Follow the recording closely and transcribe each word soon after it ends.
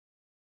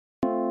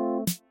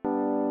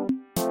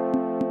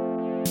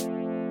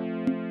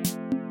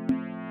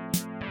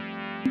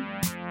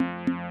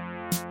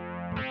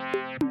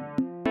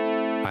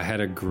had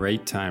a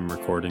great time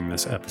recording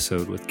this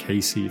episode with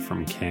Casey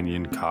from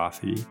Canyon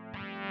Coffee.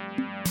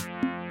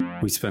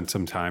 We spent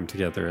some time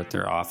together at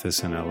their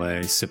office in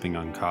LA, sipping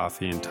on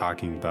coffee and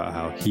talking about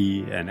how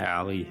he and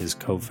Allie, his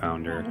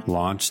co-founder,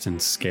 launched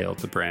and scaled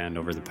the brand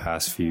over the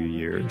past few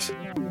years.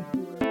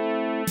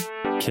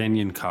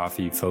 Canyon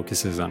Coffee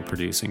focuses on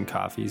producing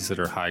coffees that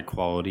are high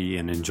quality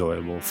and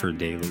enjoyable for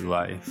daily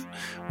life.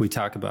 We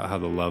talk about how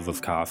the love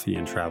of coffee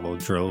and travel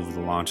drove the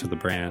launch of the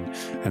brand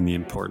and the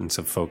importance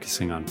of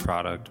focusing on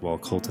product while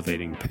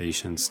cultivating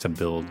patience to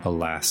build a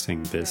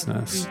lasting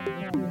business.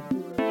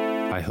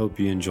 I hope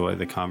you enjoy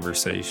the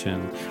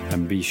conversation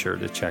and be sure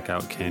to check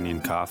out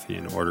Canyon Coffee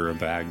and order a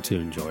bag to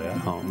enjoy at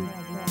home.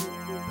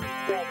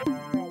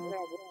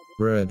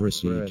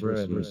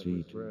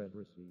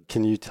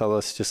 Can you tell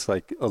us just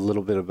like a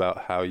little bit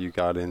about how you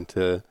got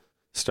into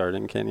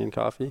starting Canyon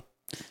Coffee?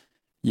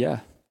 Yeah.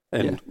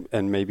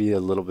 And maybe a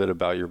little bit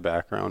about your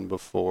background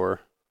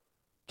before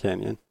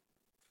Canyon.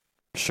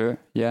 Sure.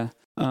 Yeah.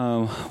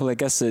 Well, I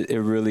guess it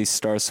really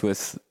starts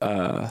with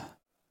our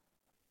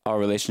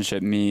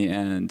relationship, me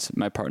and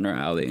my partner,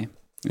 Allie.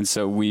 And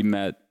so we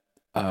met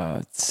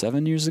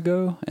 7 years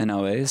ago in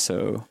LA,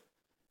 so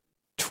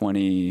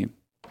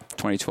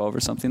 2012 or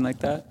something like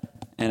that.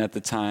 And at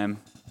the time,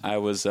 I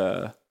was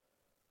in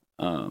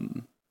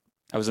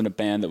a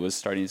band that was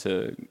starting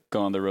to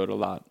go on the road a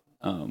lot,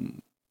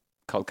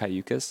 called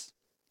Cayucas.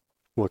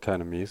 What kind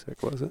of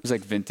music was it? It was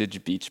like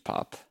vintage beach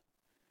pop.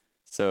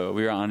 So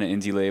we were on an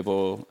indie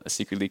label, a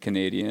secretly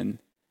Canadian,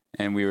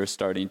 and we were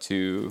starting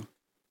to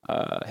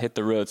hit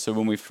the road. So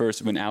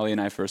when Allie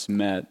and I first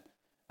met,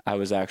 I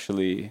was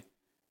actually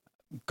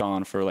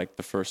gone for like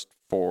the first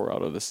 4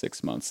 out of the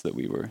 6 months that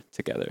we were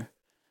together.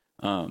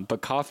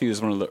 But coffee was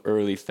one of the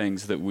early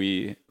things that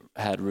we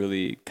had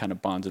really kind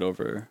of bonded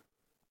over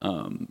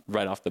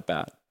right off the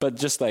bat. But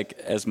just like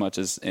as much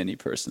as any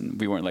person,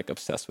 we weren't like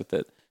obsessed with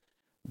it.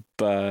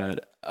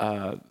 But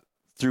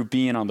through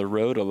being on the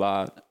road a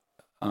lot,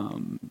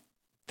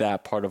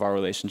 that part of our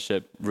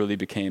relationship really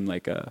became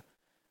like a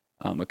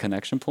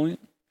connection point.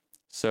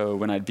 So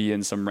when I'd be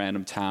in some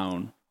random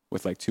town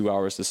with like 2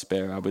 hours to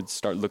spare, I would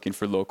start looking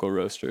for local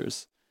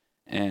roasters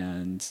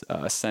and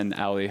send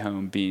Allie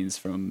home beans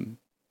from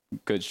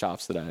good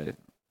shops that I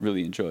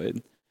really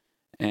enjoyed.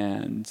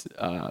 And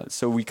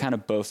so we kind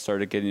of both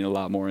started getting a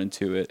lot more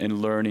into it and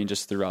learning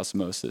just through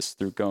osmosis,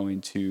 through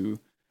going to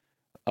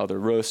other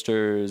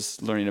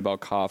roasters, learning about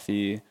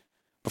coffee.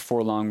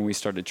 Before long, when we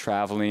started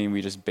traveling,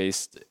 we just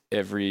based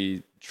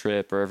every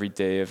trip or every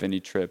day of any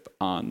trip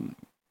on,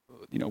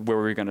 where we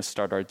were going to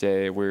start our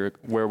day, where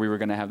we were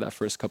going to have that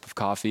first cup of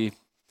coffee.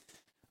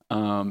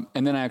 And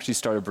then I actually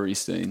started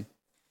baristaing.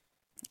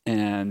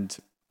 And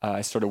I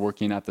started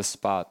working at this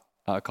spot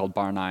called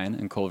Bar 9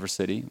 in Culver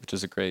City, which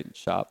is a great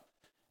shop,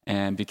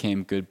 and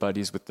became good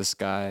buddies with this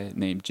guy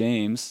named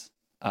James,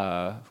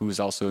 who was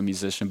also a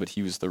musician, but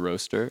he was the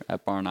roaster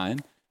at Bar 9.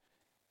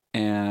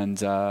 And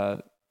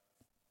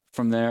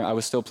from there, I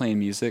was still playing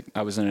music.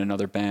 I was in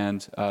another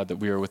band that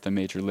we were with a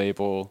major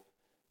label.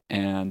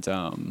 And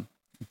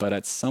but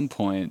at some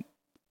point,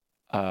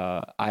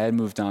 I had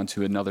moved on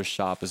to another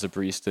shop as a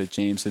barista.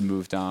 James had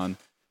moved on.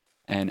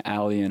 And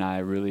Allie and I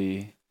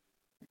really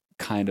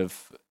kind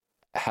of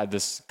had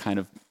this kind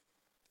of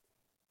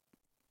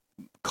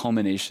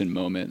culmination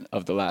moment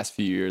of the last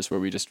few years where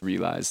we just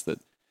realized that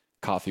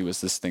coffee was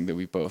this thing that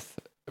we both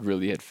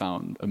really had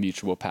found a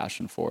mutual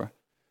passion for.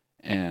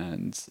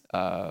 And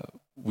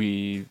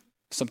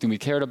something we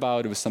cared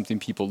about. It was something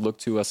people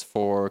looked to us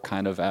for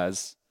kind of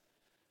as,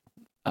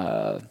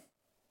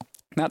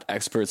 not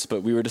experts,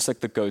 but we were just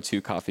like the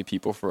go-to coffee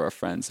people for our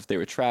friends. If they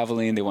were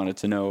traveling, they wanted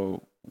to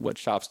know what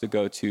shops to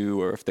go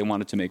to, or if they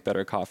wanted to make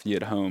better coffee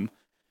at home,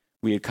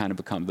 we had kind of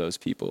become those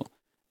people.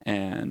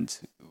 And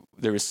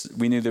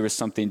we knew there was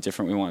something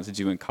different we wanted to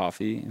do in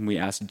coffee. And we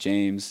asked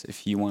James if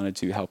he wanted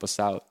to help us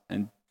out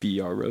and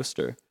be our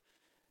roaster.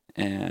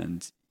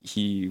 And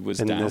he was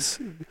down.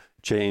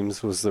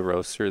 James was the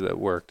roaster that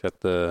worked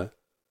at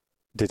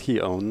did he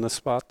own the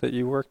spot that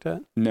you worked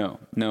at? No,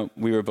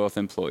 we were both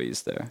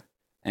employees there.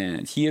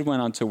 And he had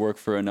went on to work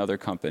for another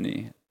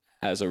company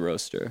as a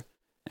roaster.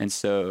 And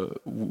so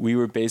we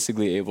were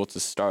basically able to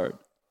start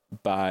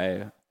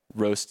by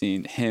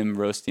roasting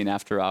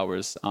after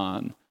hours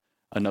on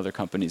another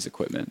company's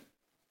equipment.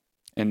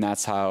 And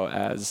that's how,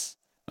 as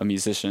a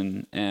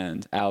musician,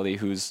 and Allie,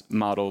 who's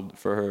modeled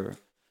for her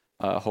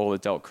whole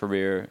adult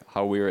career,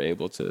 how we were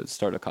able to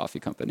start a coffee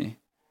company.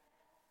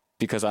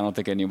 Because I don't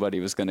think anybody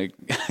was going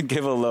to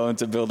give a loan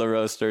to build a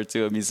roaster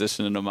to a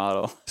musician and a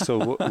model.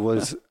 So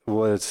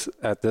was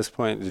at this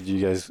point,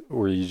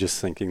 were you just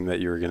thinking that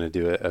you were going to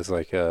do it as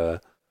like a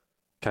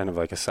kind of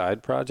like a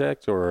side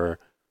project, or?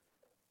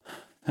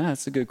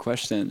 That's a good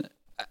question.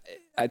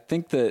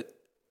 Did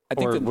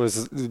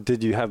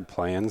you have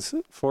plans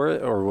for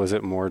it, or was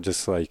it more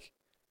just like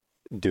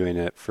doing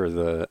it for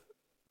the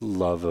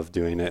love of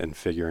doing it and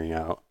figuring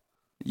out?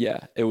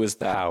 Yeah, it was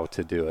that. How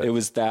to do it. It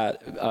was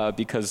that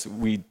because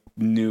we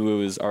knew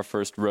it was our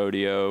first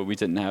rodeo. We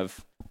didn't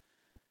have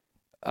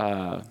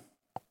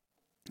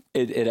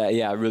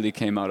it really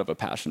came out of a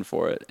passion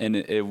for it.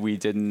 And we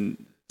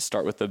didn't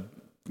start with a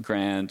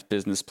grand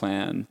business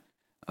plan.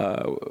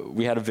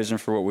 We had a vision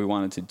for what we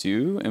wanted to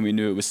do, and we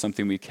knew it was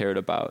something we cared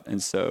about.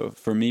 And so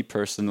for me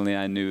personally,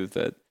 I knew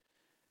that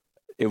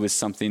it was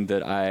something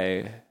that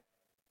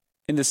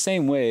in the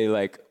same way,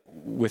 like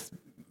with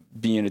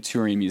being a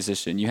touring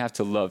musician, you have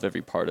to love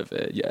every part of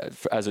it. Yeah.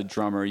 As a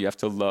drummer, you have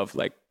to love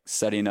like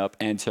setting up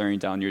and tearing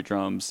down your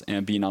drums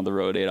and being on the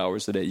road 8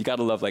 hours a day. You got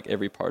to love like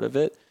every part of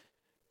it.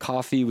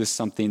 Coffee was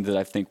something that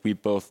I think we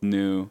both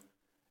knew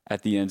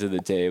at the end of the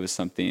day was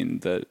something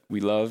that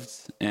we loved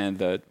and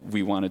that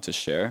we wanted to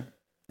share.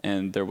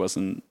 And there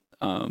wasn't,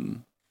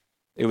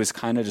 it was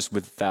kind of just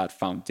with that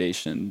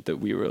foundation that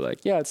we were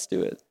like, yeah, let's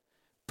do it.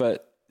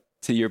 But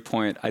to your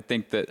point, I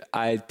think that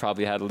I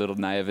probably had a little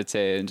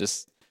naivete and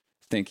just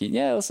thinking,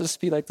 yeah, let's just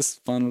be like this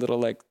fun little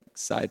like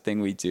side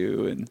thing we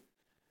do.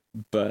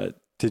 But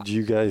did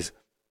you guys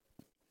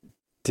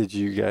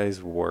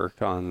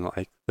work on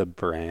like the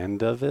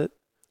brand of it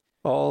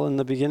all in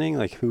the beginning?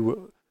 Like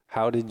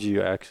how did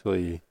you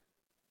actually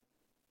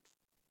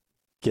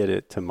get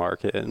it to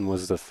market, and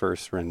was the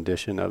first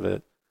rendition of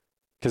it?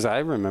 Because I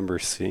remember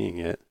seeing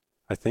it,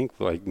 I think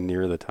like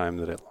near the time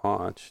that it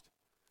launched.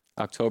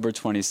 October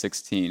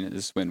 2016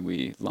 is when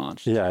we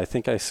launched. Yeah, I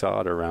think I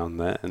saw it around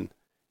then.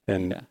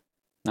 And yeah.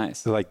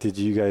 Nice. Like, did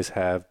you guys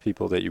have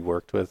people that you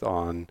worked with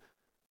on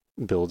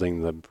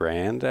building the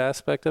brand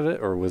aspect of it,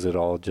 or was it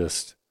all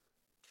just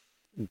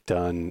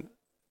done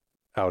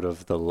out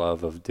of the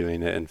love of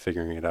doing it and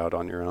figuring it out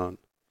on your own?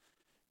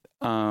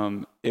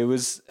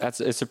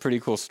 It's a pretty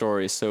cool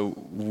story. So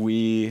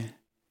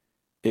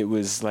it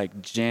was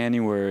like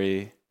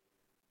January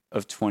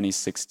of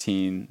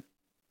 2016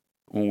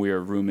 when we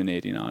were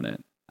ruminating on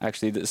it.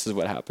 Actually, this is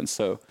what happened.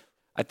 So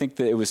I think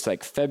that it was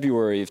like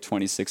February of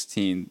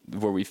 2016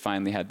 where we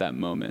finally had that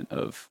moment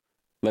of,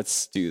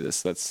 let's do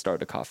this. Let's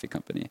start a coffee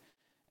company.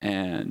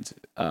 And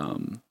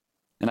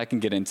I can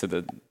get into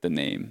the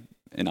name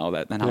and all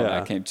that and how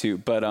that came too.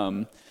 But,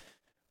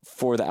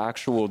 for the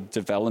actual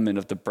development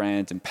of the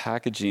brand and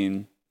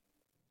packaging,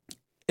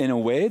 in a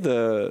way,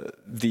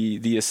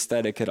 the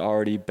aesthetic had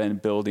already been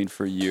building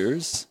for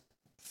years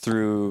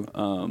through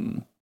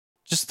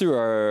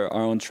our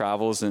own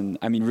travels. And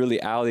I mean, really,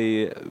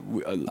 Allie,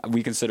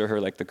 we consider her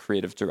like the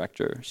creative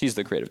director. She's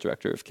the creative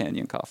director of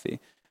Canyon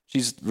Coffee.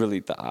 She's really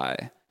the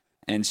eye.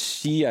 And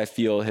she, I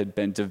feel, had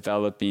been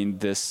developing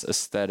this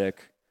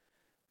aesthetic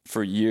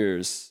for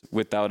years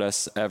without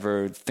us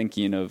ever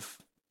thinking of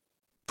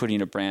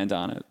putting a brand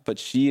on it. But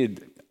she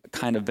had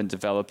kind of been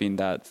developing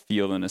that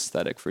feel and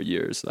aesthetic for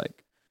years.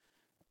 Like,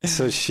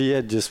 so she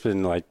had just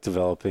been like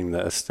developing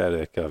the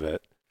aesthetic of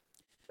it.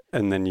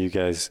 And then you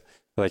guys,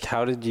 like,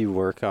 how did you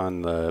work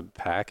on the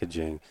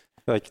packaging?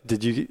 Like,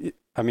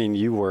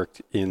 you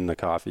worked in the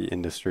coffee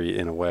industry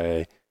in a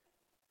way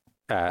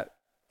at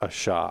a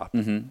shop,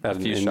 at an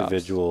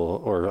individual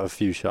shops. Or a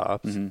few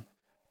shops. Mm-hmm.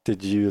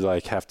 Did you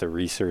like have to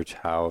research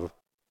how,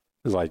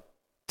 like,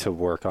 to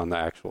work on the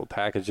actual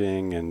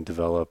packaging and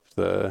develop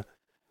the...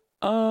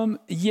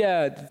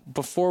 Yeah,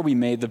 before we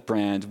made the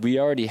brand, we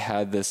already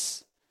had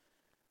this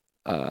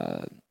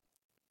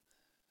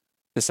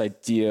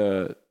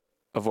idea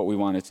of what we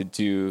wanted to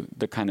do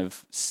that kind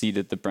of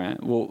seeded the brand.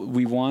 Well,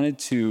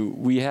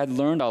 we had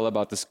learned all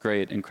about this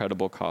great,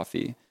 incredible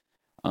coffee,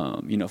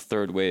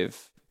 third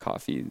wave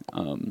coffee.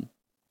 And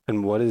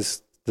what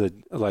is the,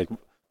 like...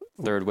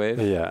 Third wave?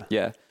 Yeah.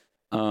 Yeah.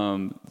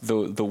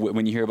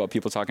 When you hear about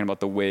people talking about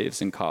the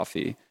waves in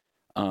coffee,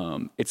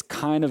 it's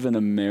kind of an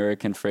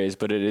American phrase,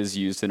 but it is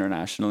used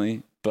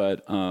internationally.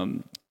 But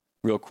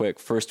real quick,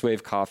 first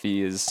wave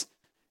coffee is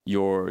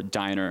your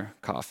diner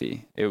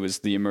coffee. It was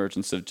the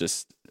emergence of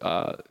just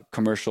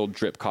commercial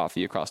drip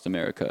coffee across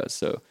America.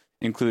 So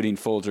including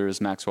Folgers,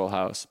 Maxwell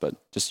House, but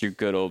just your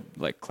good old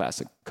like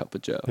classic cup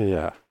of Joe.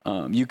 Yeah.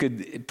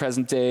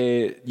 Present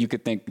day, you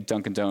could think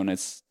Dunkin'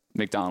 Donuts,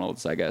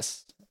 McDonald's, I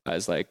guess,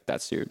 as like,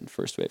 that's your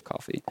first wave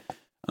coffee.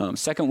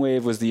 Second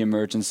wave was the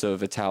emergence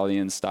of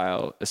Italian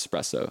style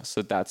espresso.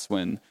 So that's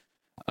when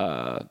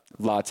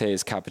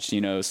lattes,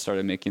 cappuccinos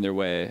started making their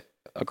way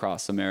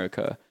across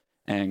America.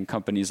 And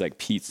companies like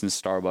Peet's and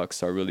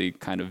Starbucks are really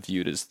kind of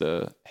viewed as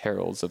the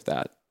heralds of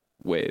that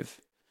wave.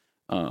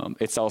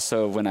 It's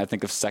also, when I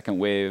think of second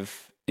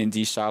wave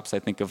indie shops, I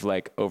think of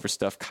like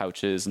overstuffed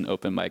couches and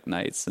open mic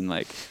nights and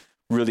like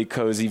really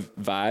cozy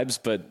vibes,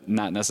 but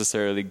not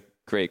necessarily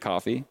great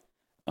coffee.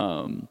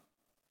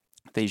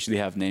 They usually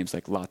have names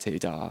like Latte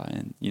Da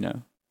and,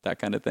 that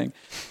kind of thing.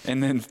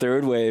 And then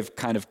third wave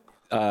kind of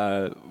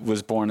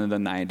was born in the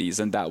 90s.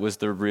 And that was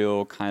the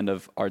real kind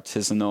of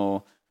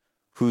artisanal,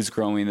 who's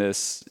growing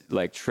this,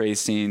 like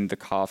tracing the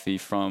coffee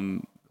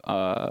from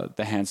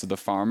the hands of the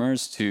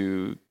farmers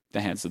to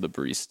the hands of the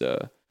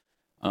barista.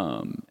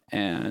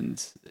 And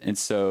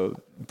so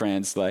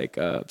brands like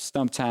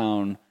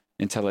Stumptown,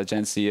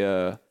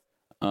 Intelligentsia,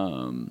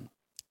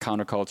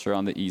 Counterculture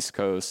on the East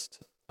Coast,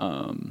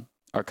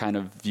 are kind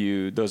of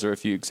viewed, those are a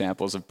few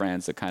examples of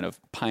brands that kind of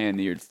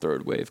pioneered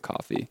third wave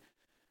coffee.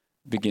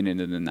 beginning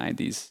in the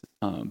 90s.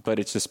 But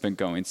it's just been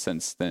going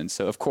since then.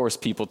 So of course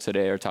people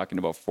today are talking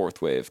about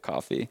fourth wave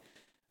coffee,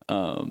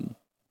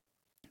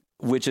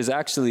 which is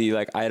actually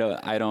like, I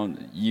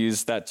don't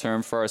use that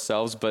term for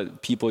ourselves,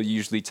 but people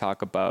usually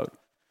talk about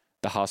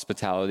the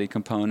hospitality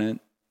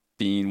component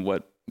being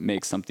what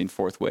makes something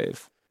fourth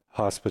wave.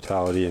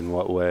 Hospitality in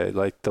what way?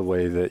 Like the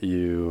way that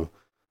you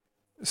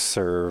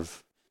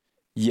serve?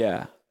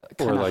 Yeah.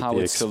 Kind of like how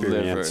the it's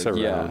experience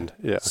delivered. around.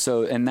 Yeah.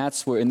 So, and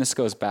that's where, and this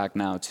goes back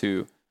now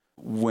to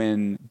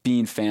when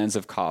being fans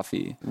of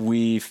coffee,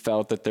 we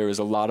felt that there was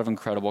a lot of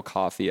incredible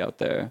coffee out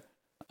there.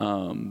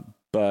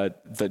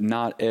 But that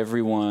not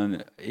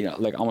everyone,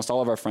 like almost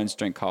all of our friends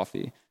drink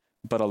coffee,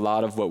 but a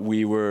lot of what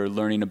we were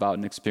learning about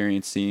and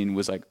experiencing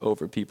was like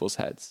over people's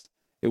heads.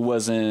 It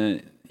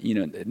wasn't,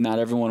 not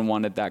everyone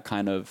wanted that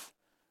kind of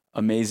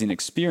amazing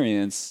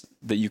experience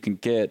that you can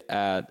get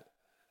at,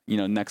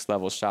 next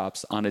level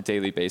shops on a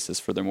daily basis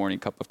for their morning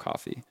cup of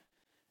coffee.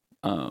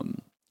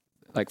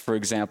 Like for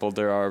example,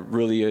 there are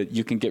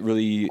you can get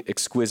really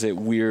exquisite,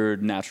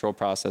 weird, natural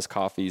processed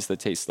coffees that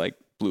taste like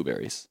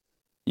blueberries,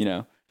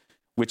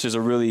 which is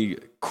a really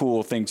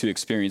cool thing to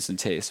experience and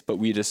taste. But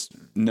we just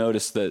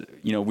noticed that,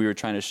 we were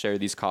trying to share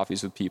these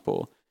coffees with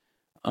people.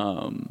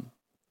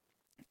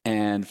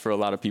 And for a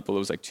lot of people, it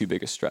was like too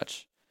big a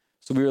stretch.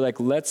 So we were like,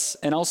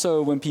 and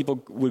also when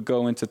people would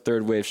go into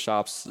third wave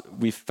shops,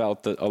 we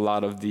felt that a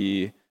lot of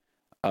the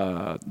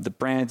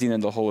branding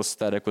and the whole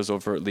aesthetic was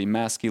overtly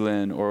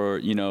masculine, or,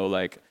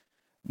 like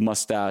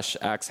mustache,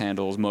 axe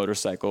handles,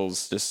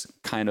 motorcycles, just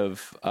kind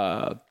of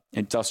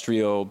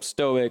industrial,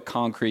 stoic,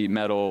 concrete,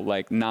 metal,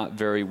 like not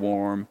very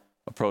warm,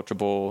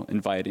 approachable,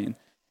 inviting.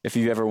 If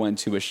you ever went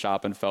to a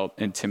shop and felt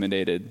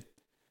intimidated,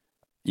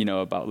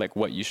 about like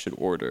what you should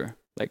order,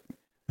 like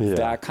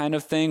that kind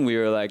of thing, we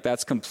were like,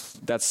 that's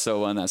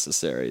so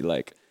unnecessary.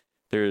 Like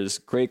there's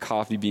great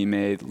coffee being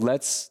made.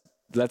 Let's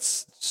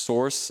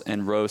source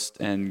and roast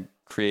and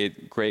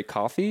create great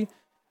coffee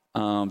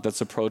that's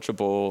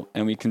approachable,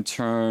 and we can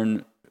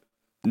turn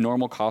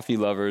normal coffee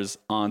lovers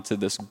onto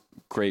this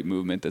great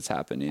movement that's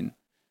happening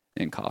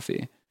in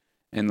coffee.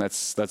 And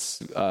let's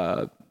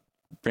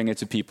bring it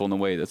to people in a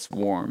way that's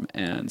warm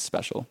and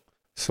special.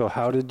 So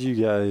how did you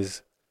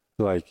guys,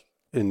 like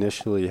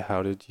initially,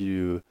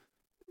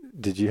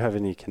 did you have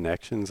any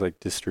connections like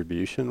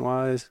distribution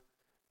wise?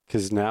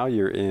 Because now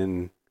you're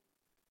in,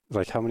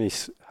 like how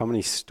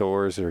many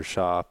stores or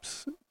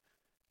shops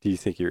do you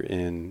think you're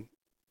in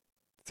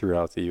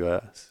throughout the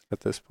US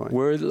at this point?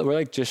 We're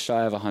like just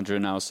shy of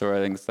 100 now, so I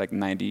think it's like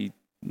 90,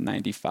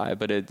 95,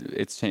 but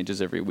it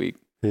changes every week.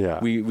 Yeah.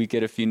 We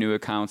get a few new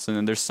accounts, and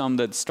then there's some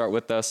that start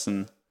with us.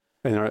 And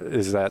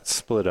is that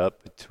split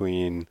up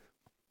between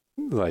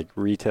like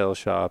retail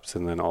shops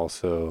and then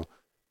also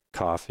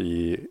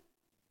coffee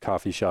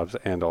shops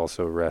and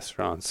also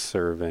restaurants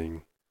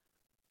serving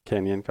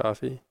Canyon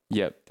coffee?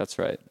 Yep, that's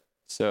right.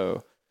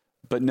 So,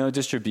 but no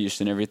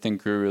distribution. Everything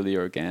grew really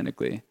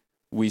organically.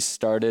 We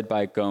started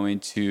by going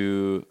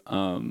to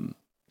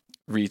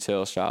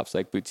retail shops,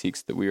 like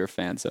boutiques that we were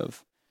fans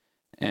of,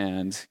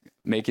 and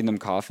making them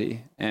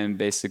coffee, and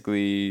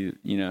basically,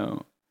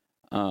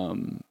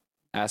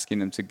 asking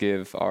them to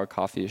give our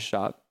coffee a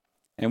shot.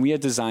 And we had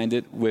designed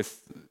it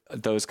with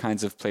those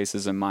kinds of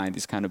places in mind,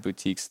 these kind of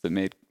boutiques that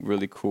made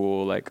really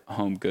cool, like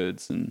home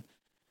goods. And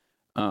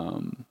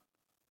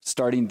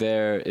starting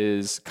there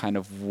is kind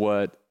of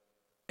what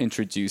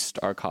introduced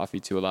our coffee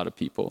to a lot of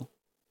people.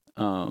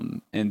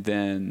 And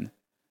then,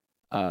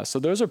 so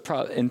those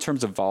are in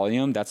terms of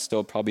volume, that's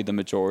still probably the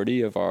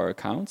majority of our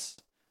accounts.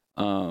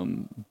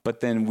 But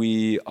then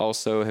we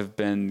also have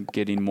been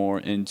getting more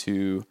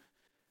into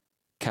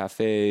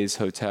cafes,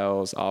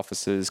 hotels,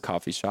 offices,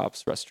 coffee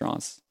shops,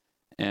 restaurants.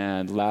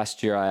 And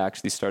last year I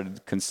actually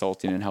started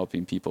consulting and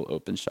helping people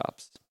open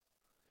shops.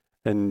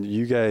 And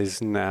you guys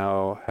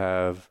now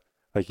have,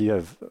 you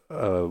have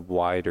a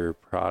wider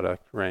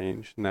product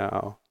range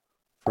now,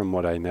 from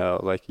what I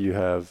know. Like you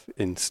have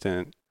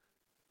instant,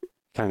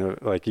 kind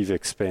of like you've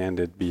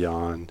expanded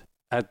beyond.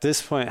 At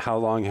this point, how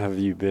long have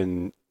you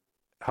been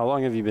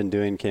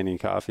doing Canyon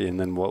Coffee? And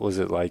then what was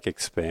it like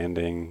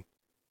expanding?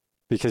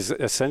 Because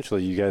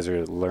essentially you guys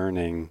are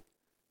learning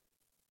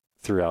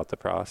throughout the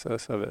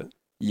process of it.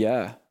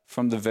 Yeah,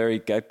 from the very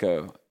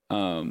get-go.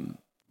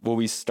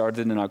 We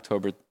started in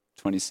October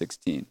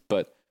 2016,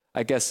 but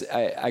I guess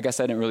I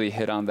didn't really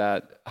hit on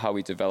that, how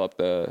we developed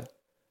the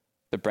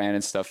brand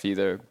and stuff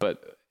either,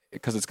 but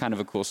because it's kind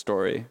of a cool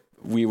story.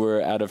 We were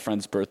at a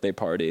friend's birthday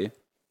party.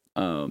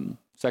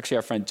 It's actually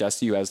our friend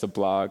Jesse, who has the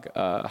blog,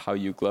 How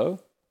You Glow.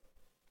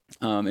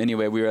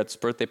 Anyway, we were at this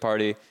birthday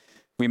party.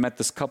 We met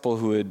this couple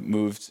who had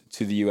moved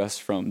to the US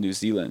from New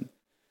Zealand,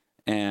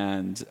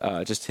 and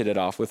just hit it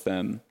off with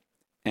them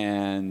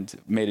and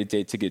made a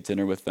date to get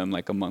dinner with them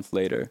like a month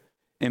later.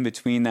 In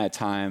between that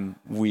time,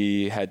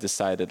 we had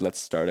decided, let's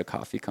start a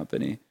coffee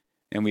company.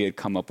 And we had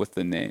come up with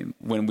the name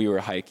when we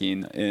were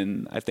hiking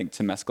in, I think,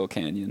 Temescal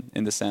Canyon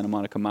in the Santa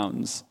Monica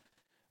Mountains.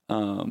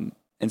 And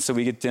so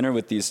we get dinner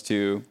with these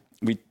two.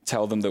 We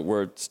tell them that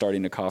we're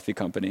starting a coffee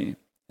company.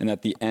 And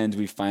at the end,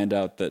 we find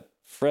out that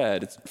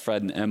Fred, it's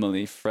Fred and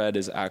Emily. Fred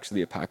is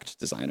actually a package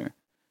designer.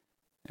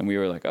 And we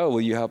were like, oh,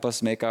 will you help us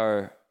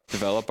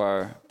develop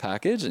our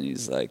package? And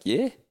he's like,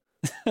 yeah.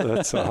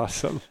 That's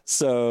awesome.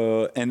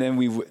 So, and then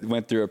we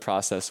went through a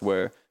process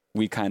where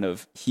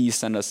he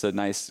sent us a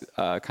nice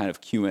kind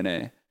of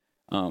Q&A.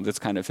 That's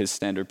kind of his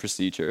standard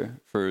procedure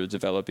for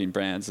developing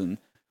brands. And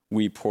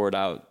we poured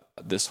out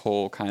this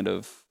whole kind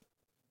of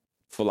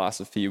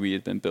philosophy we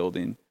had been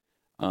building.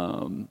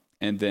 And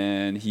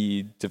then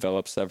he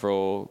developed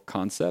several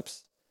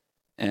concepts,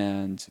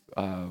 and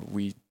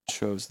we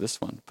chose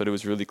this one, but it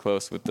was really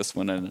close with this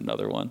one and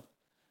another one.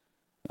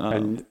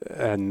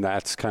 And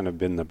that's kind of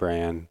been the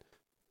brand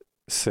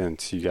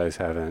since. You guys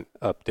haven't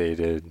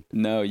updated.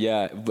 No,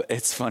 yeah.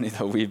 It's funny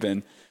though. We've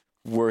been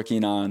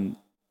working on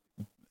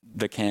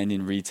the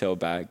Canyon Retail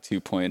Bag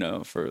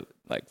 2.0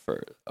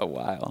 for a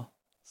while.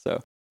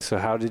 So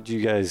how did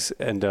you guys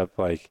end up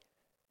like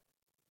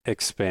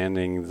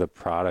expanding the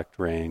product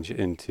range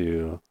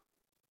into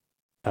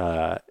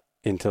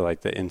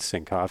like the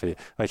instant coffee?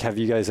 Like, have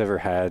you guys ever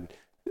had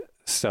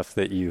stuff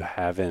that you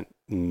haven't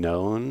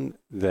known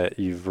that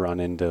you've run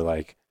into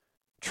like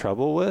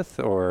trouble with?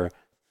 Or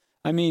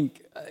I mean,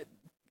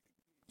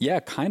 yeah,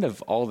 kind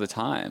of all the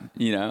time,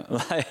 you know.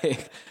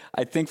 Like,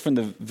 I think from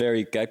the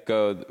very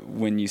get-go,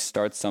 when you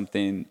start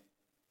something,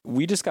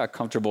 we just got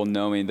comfortable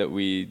knowing that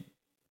we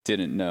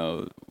didn't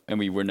know, and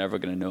we were never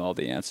going to know all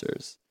the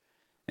answers.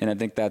 And I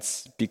think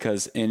that's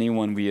because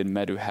anyone we had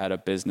met who had a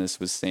business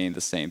was saying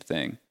the same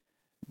thing.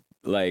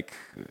 Like,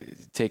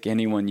 take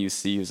anyone you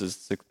see who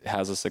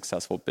has a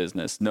successful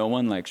business. No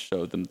one like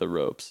showed them the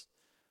ropes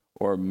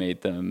or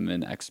made them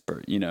an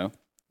expert, you know.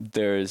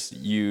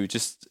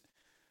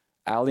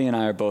 Ali and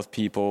I are both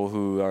people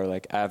who are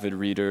like avid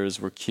readers.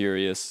 We're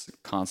curious,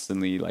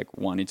 constantly like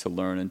wanting to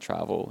learn and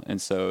travel.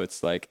 And so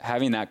it's like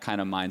having that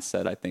kind of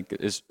mindset, I think,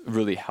 is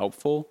really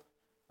helpful,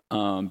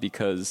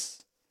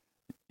 because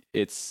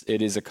it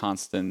is a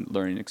constant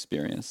learning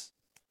experience.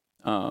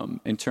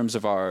 In terms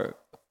of our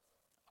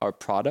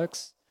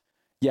products,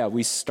 yeah,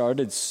 we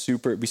started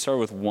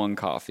with one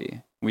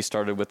coffee. We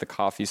started with the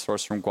coffee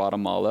sourced from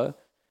Guatemala.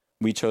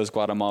 We chose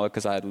Guatemala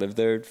because I had lived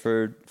there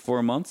for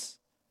 4 months.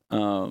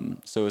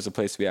 So it was a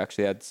place we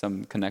actually had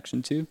some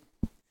connection to.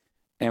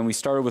 And we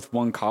started with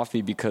one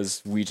coffee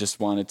because we just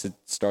wanted to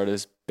start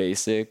as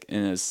basic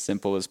and as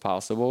simple as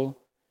possible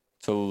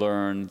to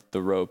learn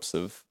the ropes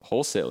of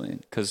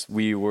wholesaling, because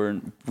we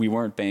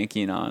weren't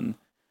banking on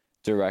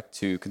direct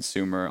to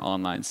consumer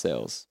online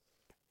sales.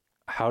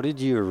 How did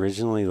you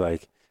originally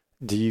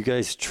do you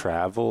guys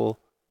travel?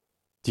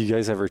 Do you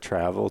guys ever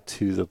travel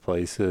to the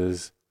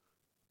places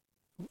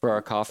for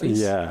our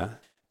coffees? Yeah.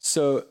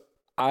 So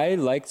I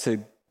like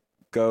to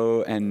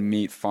go and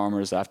meet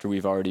farmers after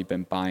we've already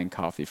been buying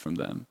coffee from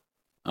them.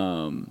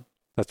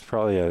 That's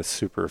probably a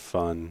super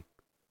fun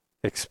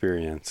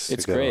experience.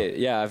 It's great.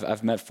 Yeah,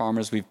 I've met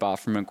farmers we've bought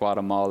from in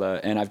Guatemala,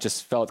 and I've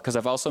just felt, because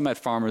I've also met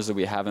farmers that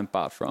we haven't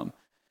bought from.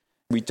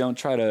 We don't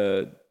try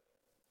to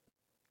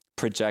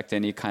project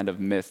any kind of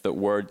myth that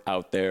we're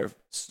out there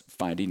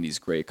finding these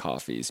great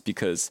coffees,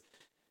 because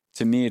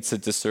to me it's a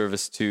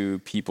disservice to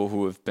people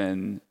who have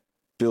been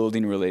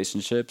building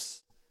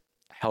relationships,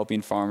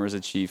 helping farmers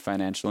achieve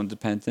financial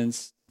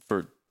independence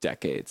for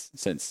decades,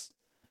 since,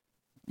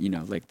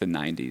 like the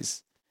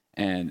 90s.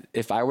 And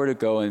if I were to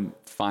go and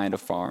find a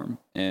farm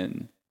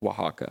in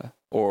Oaxaca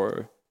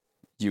or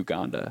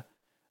Uganda,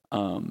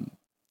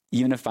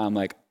 even if I'm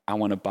like, I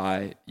want to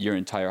buy your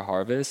entire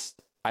harvest,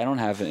 I don't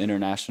have an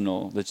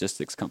international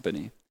logistics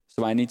company.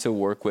 So I need to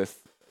work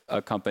with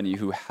a company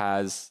who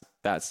has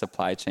that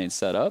supply chain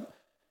set up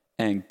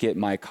and get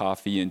my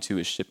coffee into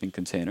a shipping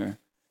container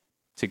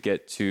to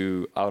get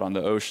to out on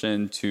the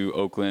ocean to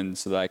Oakland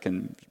so that I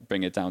can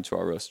bring it down to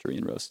our roastery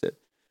and roast it.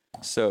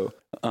 So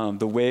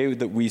the way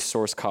that we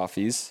source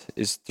coffees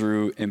is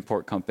through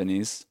import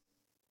companies,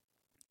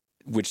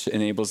 which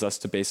enables us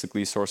to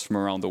basically source from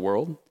around the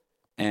world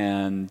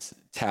and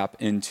tap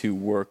into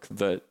work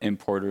that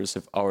importers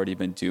have already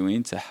been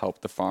doing to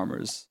help the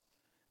farmers,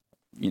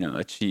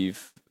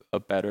 achieve a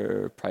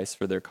better price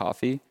for their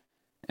coffee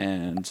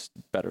and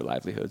better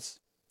livelihoods.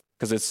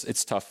 Because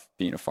it's tough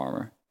being a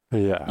farmer.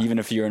 Yeah. Even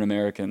if you're an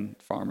American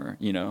farmer,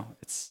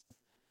 it's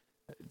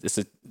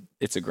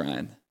a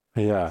grind.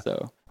 Yeah.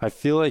 So I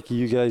feel like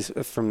you guys,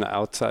 from the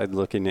outside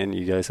looking in,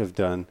 you guys have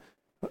done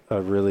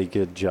a really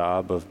good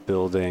job of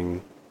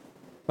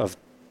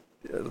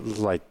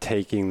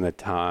taking the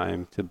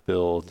time to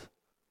build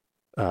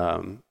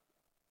a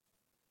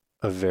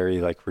very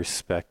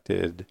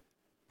respected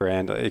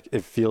brand.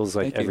 It feels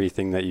like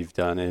everything that you've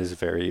done is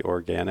very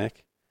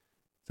organic.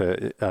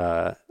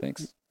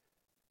 Thanks.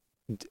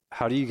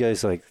 How do you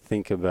guys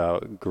think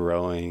about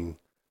growing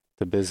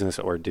the business,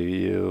 or do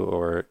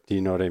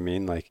you know what I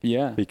mean?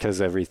 Yeah, because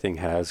everything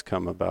has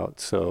come about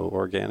so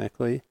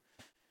organically.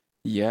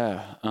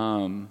 Yeah.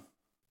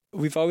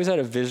 We've always had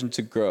a vision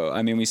to grow.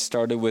 I mean, we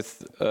started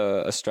with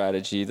a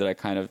strategy that I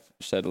kind of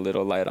shed a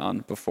little light on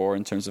before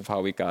in terms of how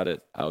we got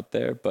it out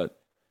there. But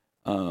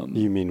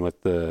you mean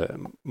with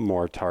the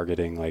more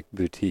targeting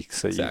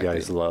boutiques that exactly. You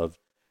guys love?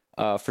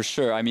 For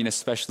sure. I mean,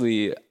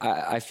 especially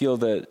I feel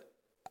that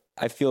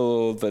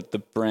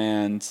the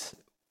brand,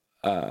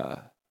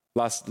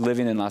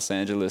 living in Los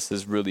Angeles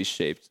has really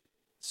shaped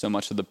so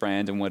much of the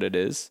brand and what it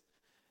is.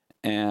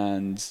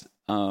 And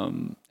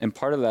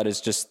part of that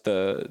is just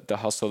the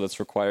hustle that's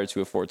required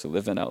to afford to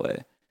live in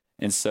LA.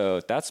 And so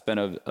that's been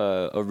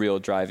a real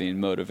driving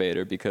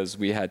motivator, because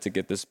we had to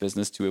get this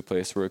business to a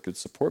place where it could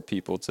support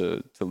people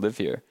to live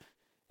here.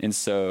 And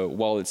so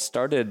while it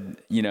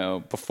started,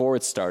 before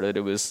it started,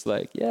 it was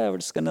like, yeah, we're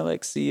just going to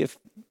like see if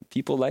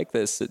people like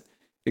this.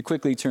 It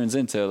quickly turns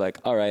into like,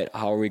 all right,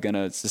 how are we going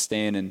to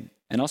sustain and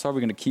also how are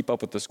we going to keep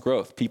up with this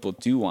growth? People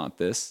do want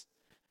this.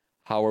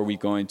 How are we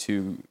going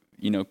to,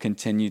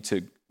 continue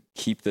to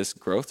keep this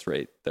growth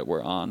rate that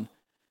we're on?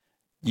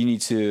 You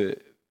need to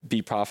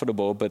be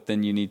profitable, but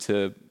then you need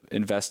to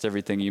invest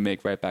everything you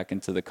make right back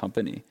into the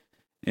company.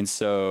 And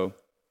so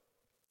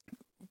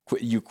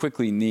you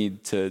quickly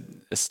need to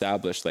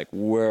establish like,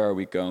 where are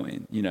we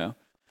going?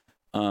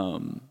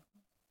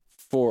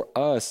 For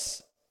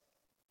us,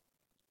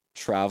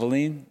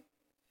 traveling,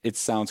 it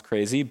sounds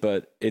crazy,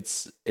 but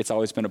it's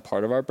always been a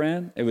part of our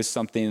brand. It was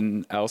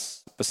something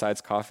else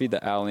besides coffee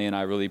that Allie and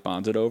I really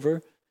bonded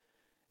over.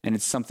 And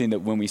it's something that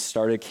when we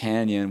started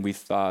Canyon, we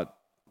thought,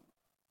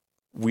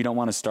 we don't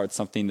want to start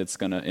something that's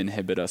going to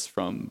inhibit us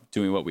from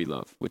doing what we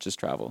love, which is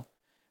travel.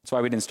 That's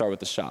why we didn't start with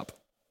the shop,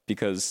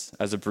 because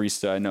as a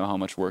barista, I know how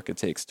much work it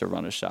takes to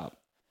run a shop.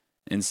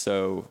 And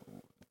so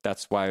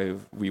that's why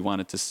we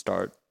wanted to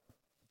start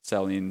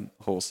selling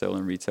wholesale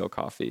and retail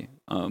coffee.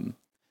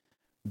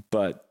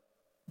 But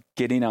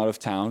getting out of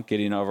town,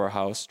 getting out of our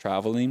house,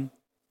 traveling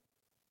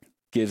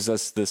gives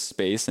us the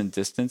space and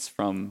distance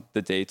from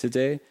the day to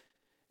day.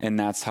 And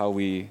that's how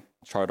we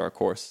chart our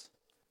course.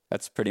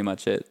 That's pretty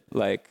much it.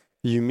 Like,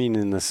 you mean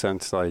in the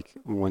sense like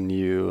when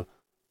you,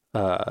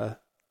 I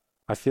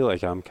feel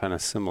like I'm kind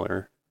of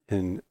similar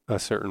in a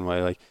certain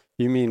way. Like,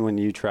 you mean when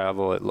you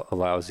travel, it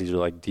allows you to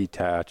like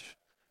detach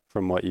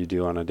from what you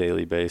do on a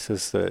daily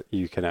basis, that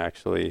you can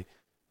actually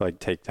like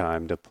take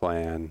time to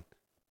plan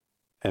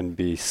and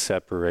be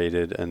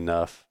separated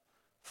enough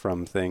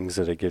from things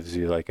that it gives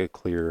you like a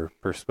clear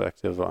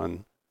perspective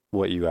on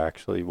what you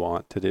actually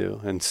want to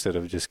do, instead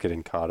of just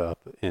getting caught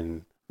up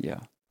in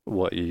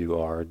what you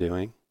are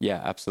doing. Yeah,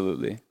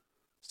 absolutely.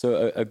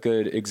 So a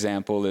good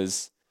example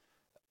is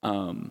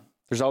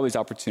there's always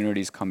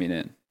opportunities coming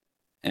in,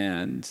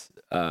 and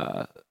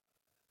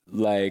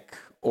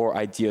or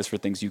ideas for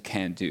things you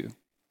can do.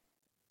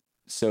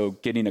 So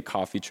getting a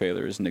coffee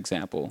trailer is an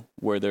example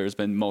where there's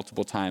been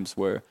multiple times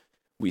where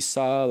we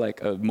saw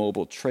like a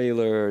mobile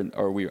trailer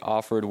or we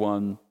offered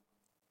one.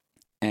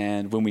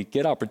 And when we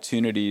get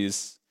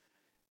opportunities,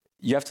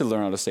 you have to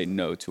learn how to say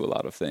no to a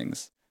lot of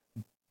things.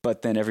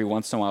 But then every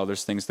once in a while,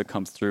 there's things that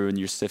come through and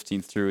you're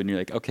sifting through and you're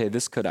like, okay,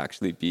 this could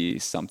actually be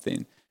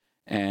something.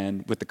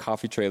 And with the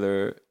coffee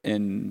trailer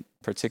in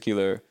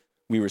particular,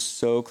 we were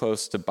so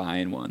close to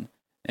buying one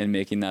and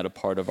making that a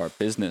part of our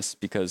business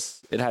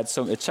because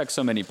it checked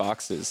so many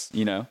boxes,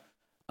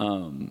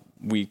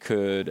 we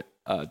could,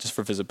 just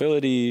for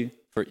visibility,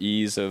 for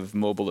ease of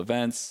mobile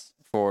events,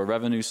 for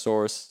revenue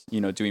source,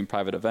 doing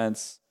private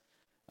events,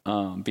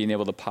 being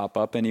able to pop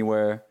up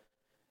anywhere.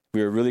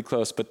 We were really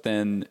close, but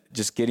then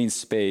just getting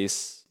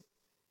space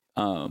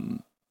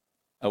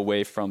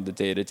away from the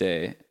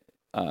day-to-day,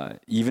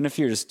 even if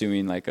you're just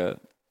doing like a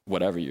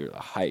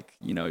hike,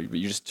 you're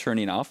just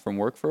turning off from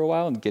work for a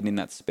while and getting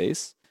that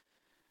space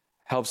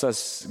helps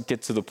us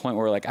get to the point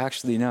where we're like,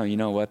 actually, no, you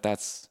know what?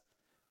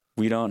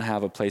 We don't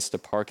have a place to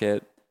park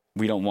it.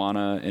 We don't want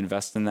to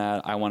invest in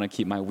that. I want to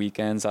keep my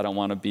weekends. I don't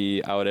want to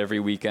be out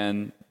every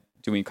weekend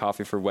doing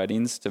coffee for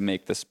weddings to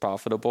make this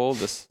profitable,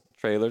 this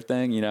trailer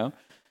thing,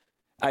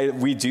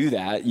 we do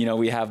that,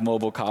 we have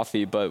mobile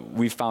coffee, but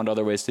we found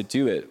other ways to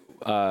do it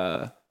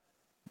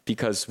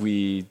because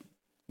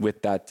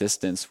with that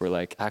distance, we're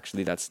like,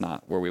 actually, that's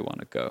not where we want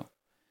to go.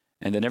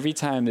 And then every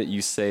time that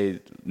you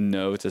say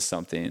no to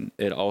something,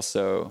 it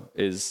also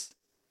is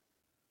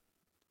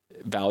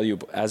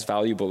valuable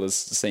as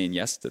saying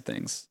yes to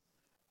things.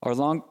 Our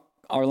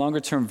longer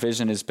term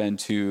vision has been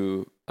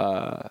to, we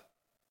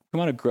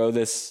want to grow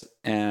this,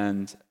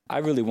 and I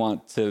really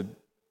want to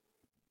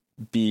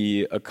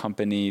be a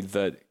company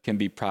that can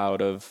be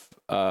proud of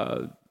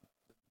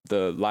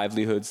the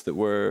livelihoods that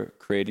we're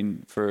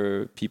creating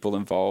for people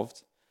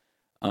involved,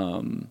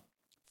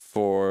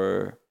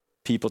 for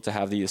people to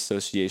have the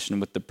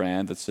association with the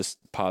brand that's just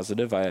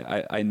positive.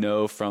 I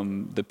know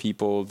from the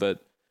people that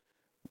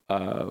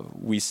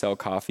we sell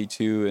coffee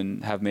to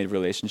and have made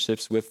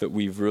relationships with that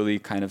we've really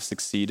kind of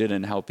succeeded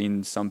in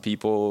helping some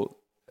people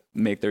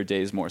make their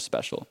days more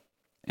special.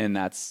 And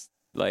that's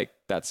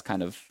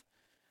kind of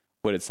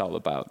what it's all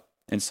about.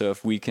 And so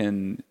if we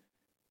can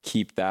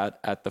keep that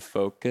at the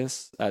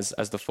focus as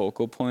the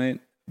focal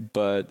point,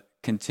 but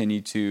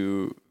continue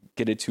to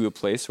get it to a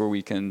place where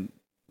we can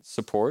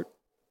support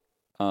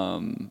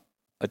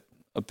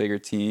a bigger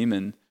team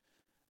and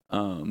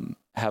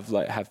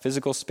have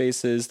physical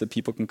spaces that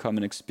people can come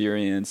and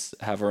experience,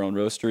 have our own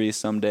roastery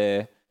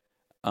someday,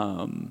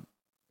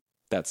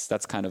 that's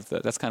kind of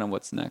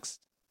what's next.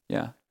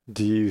 Yeah.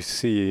 Do you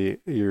see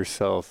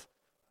yourself,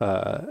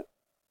 like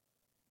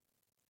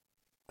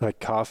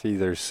coffee,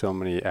 there's so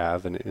many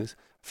avenues.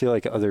 I feel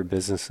like other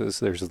businesses,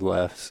 there's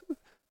less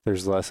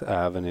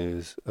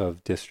avenues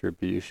of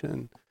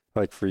distribution.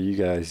 Like for you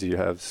guys, you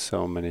have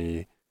so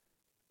many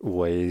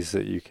ways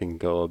that you can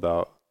go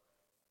about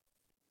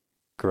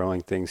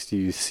growing things. Do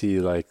you see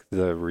like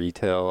the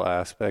retail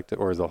aspect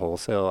or the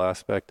wholesale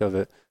aspect of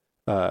it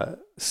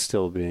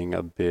still being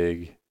a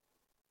big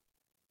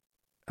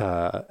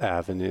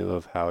avenue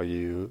of how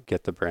you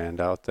get the brand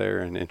out there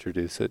and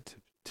introduce it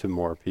to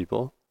more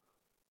people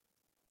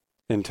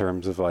in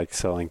terms of like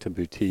selling to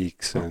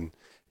boutiques and,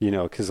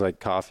 because like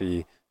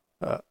coffee,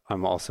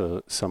 I'm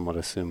also somewhat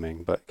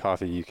assuming, but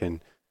coffee, you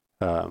can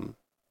own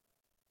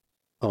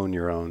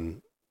your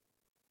own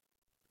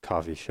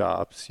coffee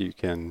shops. You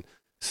can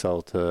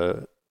sell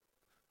to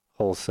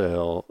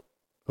wholesale,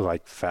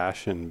 like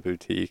fashion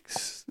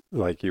boutiques,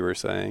 like you were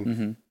saying.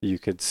 Mm-hmm. You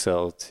could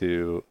sell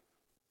to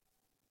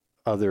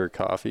other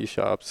coffee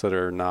shops that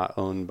are not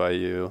owned by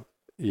you.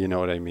 You know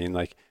what I mean?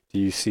 Like, do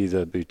you see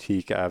the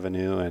boutique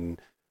avenue and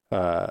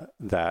that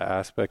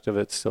aspect of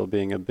it still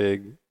being a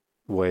big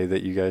way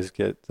that you guys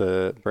get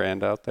the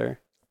brand out there?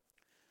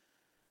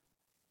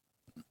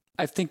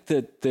 I think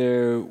that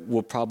there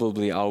will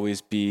probably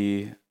always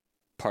be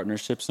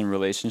partnerships and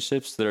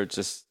relationships that are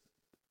just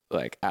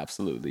like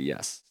absolutely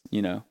yes,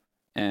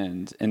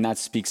 and that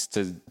speaks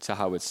to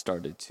how it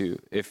started too.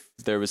 If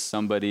there was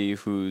somebody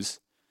whose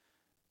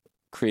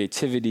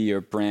creativity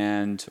or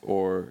brand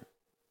or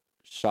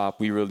shop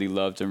we really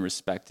loved and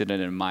respected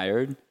and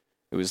admired,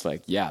 it was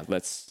like, yeah,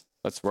 let's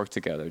work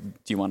together. Do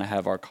you want to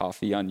have our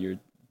coffee on your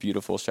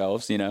beautiful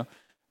shelves?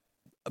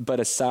 But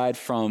aside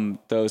from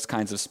those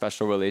kinds of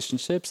special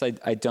relationships,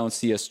 I don't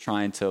see us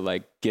trying to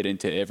like get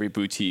into every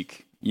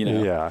boutique.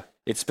 Yeah.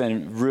 It's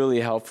been really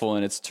helpful,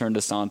 and it's turned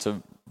us on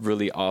to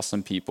really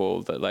awesome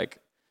people that like,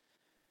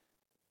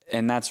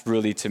 and that's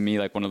really to me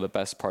like one of the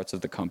best parts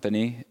of the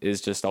company is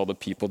just all the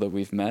people that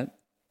we've met.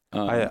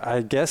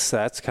 I guess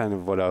that's kind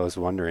of what I was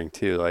wondering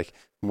too. Like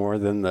more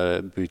than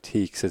the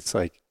boutiques, it's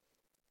like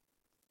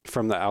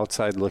from the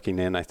outside looking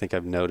in, I think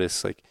I've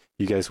noticed like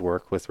you guys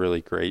work with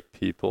really great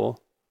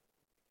people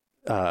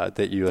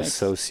that you Thanks.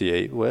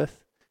 associate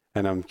with.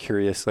 And I'm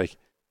curious, like,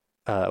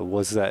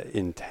 was that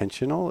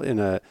intentional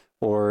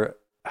or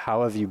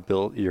how have you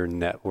built your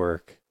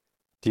network?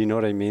 Do you know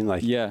what I mean?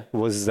 Like, Yeah.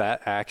 Was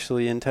that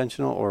actually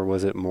intentional, or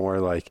was it more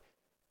like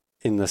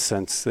in the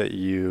sense that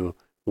you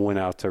went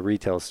out to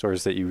retail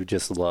stores that you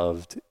just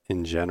loved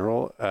in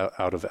general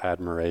out of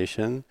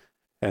admiration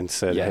and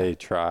said, hey,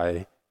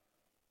 try,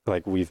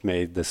 like, we've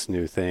made this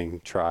new thing,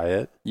 try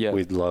it. Yeah.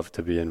 We'd love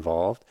to be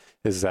involved.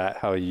 Is that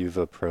how you've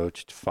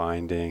approached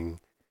finding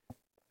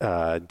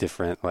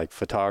different like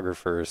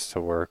photographers to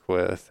work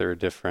with, or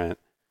different?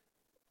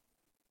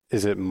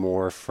 Is it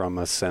more from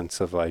a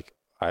sense of like,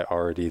 I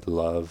already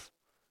love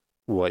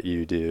what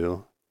you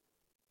do,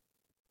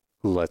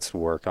 let's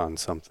work on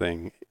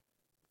something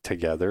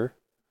together?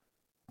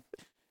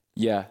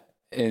 Yeah.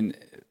 And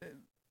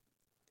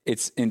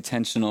it's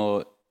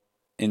intentional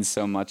in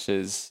so much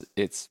as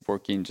it's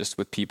working just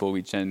with people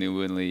we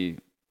genuinely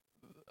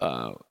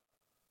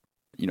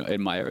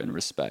admire and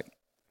respect.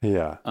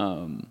 Yeah.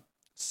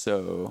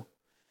 So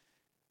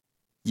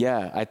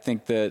yeah, I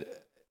think that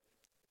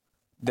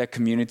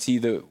community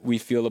that we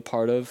feel a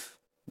part of,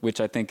 which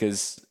I think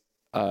is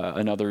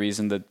another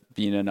reason that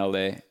being in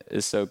LA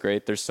is so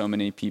great. There's so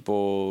many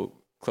people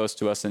close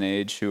to us in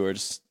age who are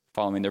just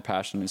following their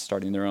passion and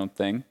starting their own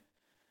thing.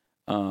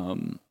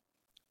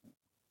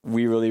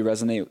 We really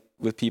resonate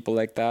with people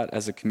like that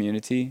as a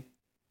community.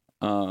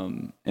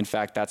 In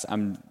fact,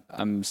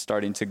 I'm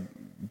starting to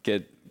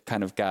get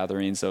kind of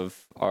gatherings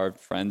of our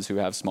friends who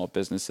have small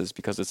businesses,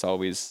 because it's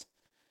always,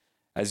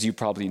 as you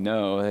probably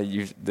know,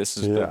 this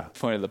is the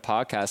point of the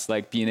podcast,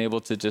 like being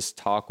able to just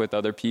talk with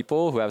other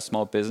people who have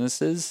small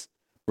businesses,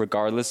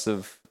 regardless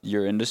of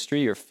your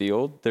industry or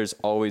field. There's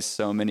always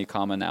so many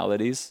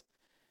commonalities,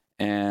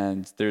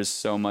 and there's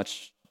so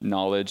much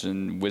knowledge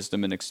and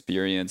wisdom and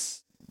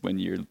experience when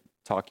you're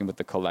talking with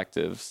the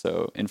collective.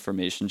 So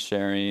information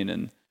sharing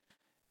and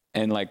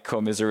like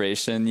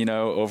commiseration,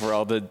 over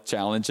all the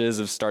challenges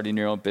of starting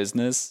your own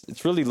business.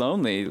 It's really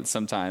lonely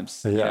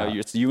sometimes. Yeah.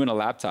 It's you and a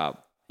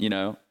laptop,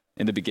 in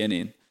the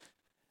beginning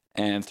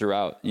and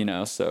throughout,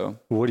 so.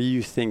 What do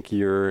you think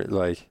you're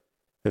like,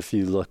 if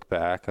you look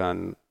back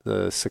on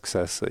the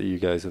success that you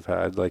guys have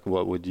had, like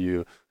what would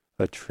you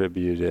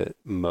attribute it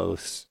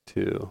most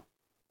to?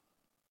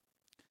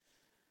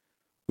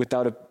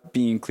 Without it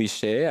being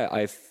cliche,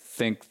 I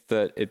think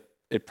that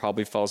it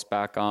probably falls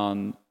back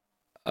on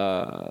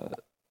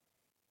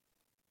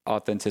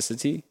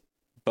authenticity.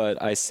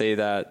 But I say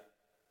that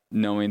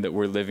knowing that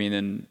we're living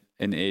in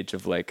an age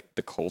of like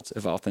the cult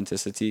of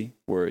authenticity,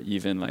 where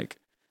even like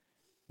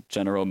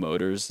General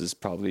Motors is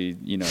probably,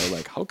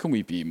 like, how can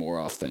we be more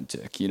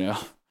authentic,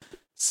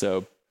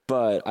 So,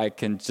 but I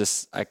can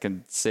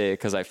say it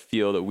because I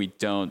feel that we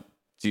don't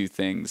do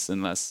things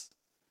unless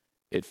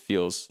it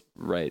feels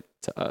right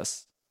to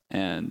us.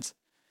 And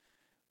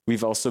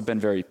we've also been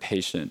very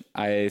patient.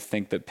 I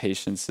think that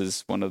patience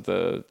is one of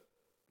the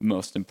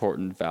most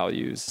important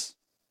values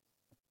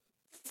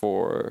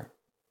for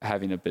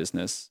having a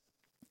business.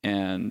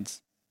 And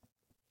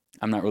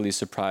I'm not really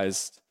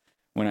surprised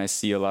when I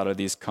see a lot of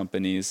these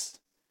companies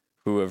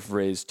who have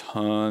raised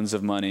tons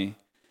of money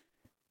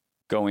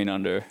going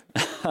under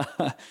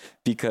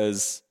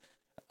because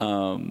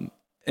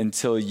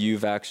until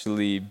you've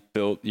actually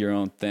built your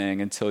own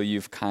thing, until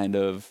you've kind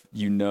of,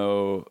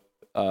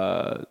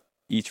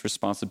 each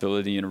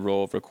responsibility and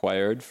role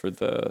required for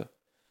the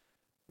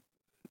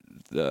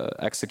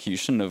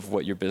execution of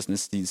what your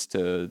business needs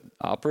to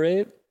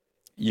operate,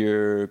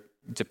 you're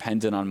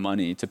dependent on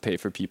money to pay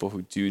for people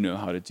who do know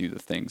how to do the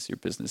things your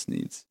business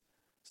needs.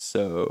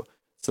 So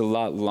it's a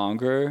lot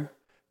longer.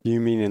 You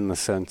mean in the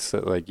sense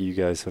that like you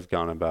guys have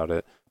gone about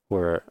it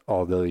where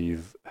although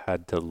you've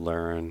had to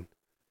learn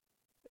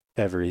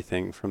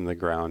everything from the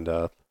ground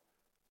up,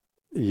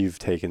 you've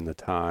taken the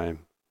time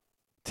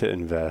to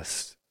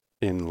invest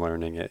in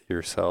learning it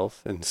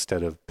yourself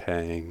instead of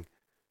paying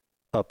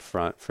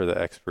upfront for the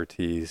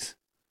expertise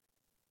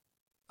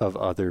of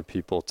other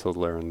people to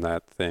learn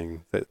that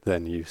thing that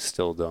then you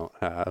still don't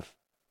have.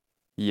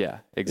 Yeah,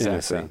 exactly. In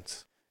a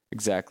sense.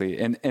 Exactly.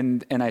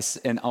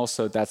 And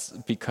also that's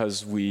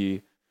because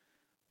we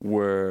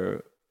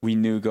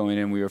knew going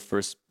in, we were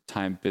first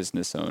time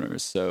business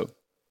owners. So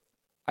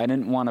I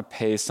didn't want to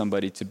pay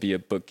somebody to be a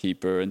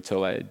bookkeeper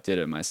until I did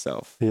it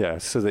myself. Yeah.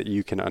 So that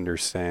you can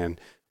understand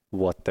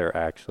what they're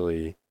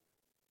actually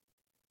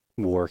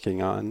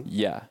working on.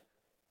 Yeah.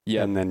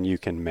 Yeah. And then you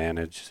can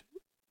manage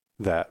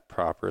that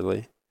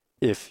properly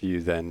if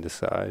you then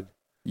decide.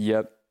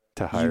 Yep.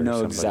 To hire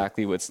somebody.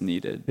 Exactly what's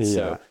needed. Yeah.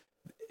 So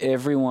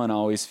everyone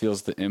always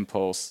feels the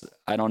impulse.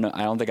 I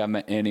don't think I've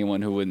met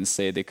anyone who wouldn't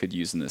say they could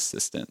use an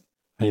assistant.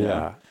 You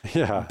know?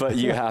 Yeah. But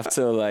you have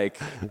to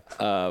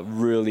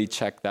really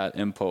check that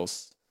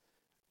impulse.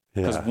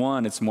 Because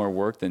one, it's more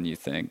work than you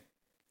think.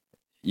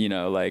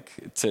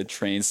 To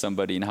train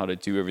somebody in how to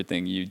do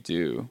everything you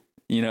do.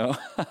 No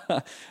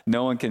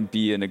one can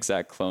be an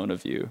exact clone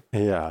of you.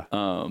 Yeah.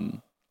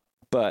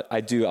 But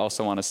I do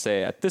also want to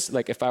say at this,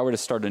 if I were to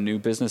start a new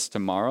business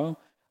tomorrow,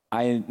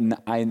 I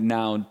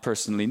now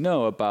personally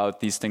know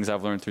about these things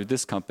I've learned through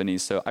this company.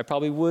 So I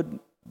probably would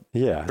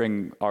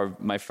bring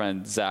my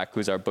friend Zach,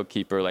 who's our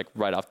bookkeeper,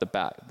 right off the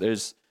bat.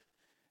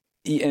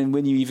 And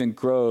when you even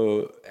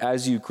grow,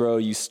 as you grow,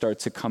 you start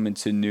to come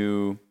into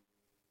new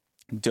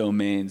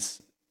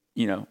domains,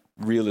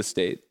 real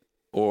estate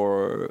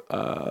or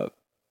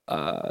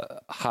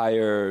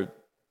higher,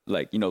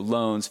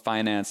 loans,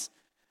 finance,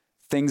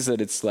 things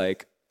that it's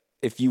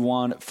if you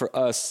want, for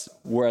us,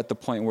 we're at the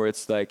point where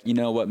it's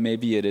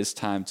maybe it is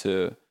time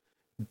to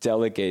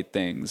delegate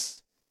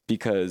things,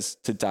 because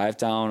to dive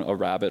down a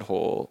rabbit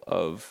hole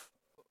of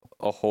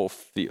a whole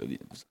field,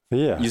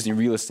 using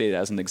real estate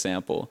as an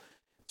example,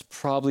 it's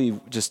probably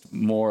just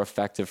more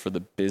effective for the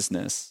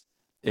business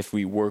if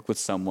we work with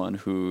someone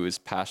who is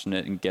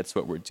passionate and gets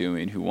what we're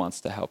doing, who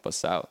wants to help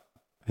us out.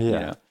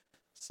 Yeah.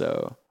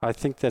 So I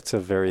think that's a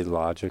very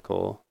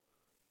logical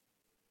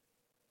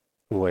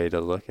way to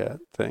look at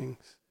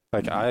things.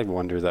 I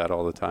wonder that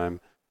all the time.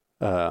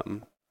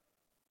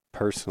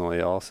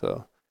 Personally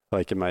also,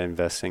 am I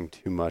investing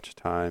too much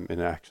time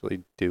in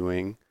actually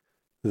doing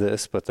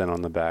this? But then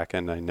on the back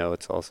end, I know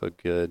it's also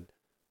good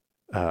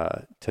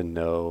to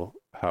know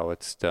how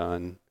it's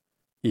done,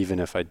 even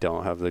if I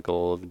don't have the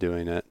goal of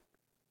doing it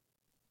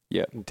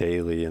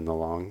daily in the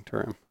long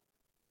term.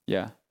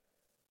 Yeah.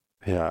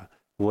 Yeah.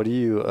 What do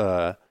you,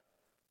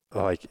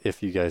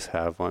 if you guys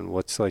have one,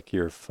 what's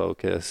your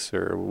focus,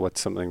 or what's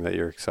something that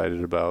you're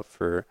excited about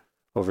for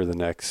over the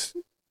next,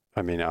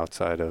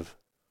 outside of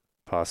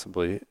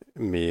possibly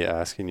me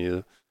asking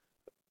you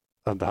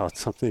about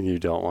something you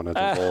don't want to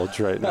divulge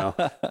right now.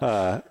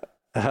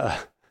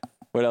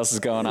 What else is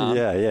going on?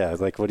 Yeah.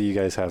 What do you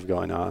guys have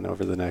going on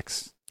over the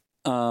next?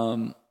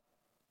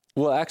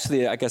 Well,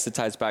 actually, I guess it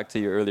ties back to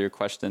your earlier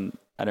question.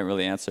 I didn't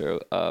really answer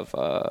of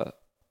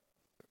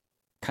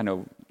kind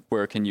of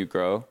where can you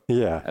grow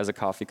as a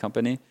coffee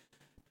company.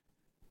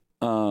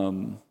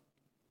 Our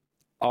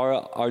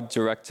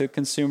direct to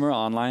consumer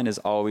online has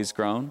always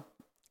grown,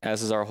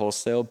 as is our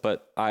wholesale.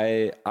 But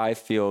I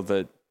feel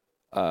that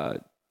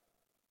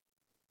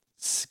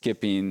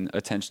skipping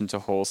attention to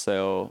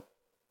wholesale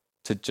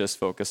to just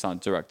focus on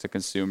direct to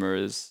consumer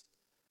is,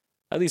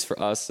 at least for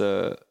us,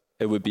 it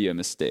would be a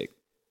mistake,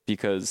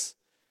 because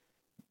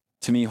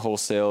to me,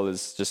 wholesale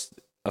is just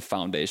a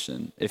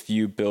foundation. If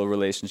you build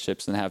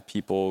relationships and have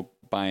people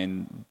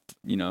buying,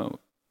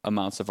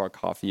 amounts of our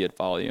coffee at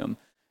volume,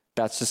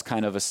 that's just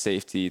kind of a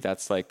safety.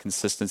 That's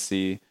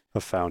consistency.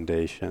 A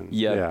foundation.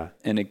 Yeah.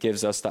 And it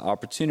gives us the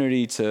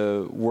opportunity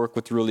to work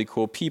with really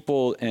cool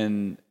people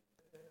and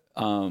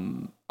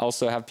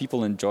also have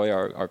people enjoy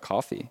our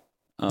coffee.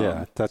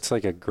 That's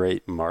a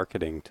great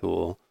marketing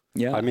tool.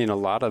 Yeah. A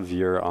lot of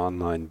your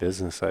online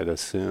business, I'd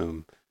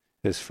assume,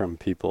 is from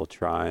people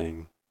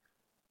trying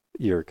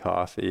your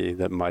coffee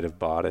that might have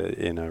bought it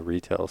in a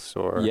retail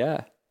store.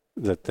 Yeah.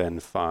 That then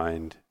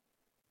find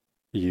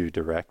you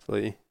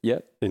directly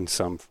Yep. in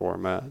some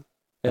format.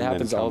 It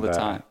happens all the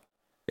time.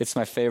 It's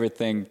my favorite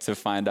thing to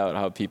find out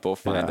how people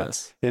find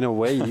us. In a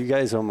way, you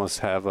guys almost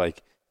have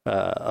like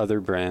other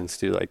brands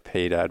do like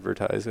paid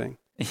advertising.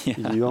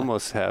 Yeah. You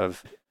almost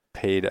have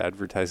paid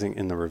advertising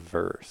in the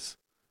reverse,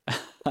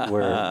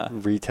 where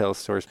retail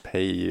stores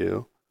pay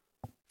you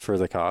for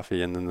the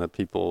coffee and then the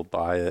people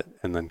buy it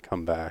and then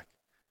come back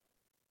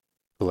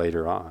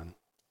later on,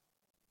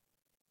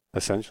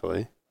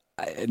 essentially.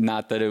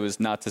 Not that it was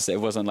not to say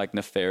it wasn't like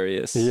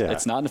nefarious. Yeah.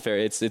 It's not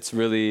nefarious. It's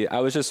really, I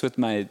was just with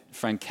my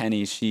friend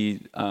Kenny.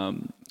 She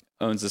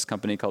owns this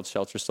company called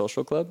Shelter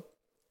Social Club.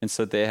 And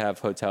so they have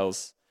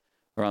hotels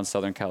around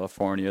Southern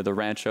California, the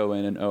Rancho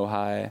Inn in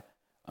Ojai,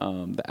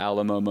 the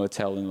Alamo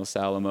Motel in Los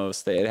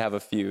Alamos. They have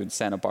a few in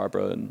Santa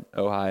Barbara and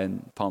Ojai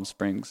and Palm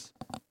Springs.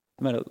 I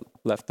might have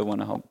left the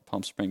one in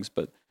Palm Springs,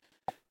 but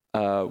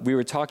we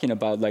were talking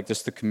about like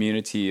just the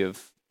community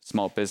of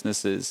small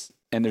businesses,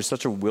 and there's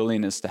such a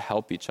willingness to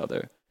help each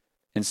other.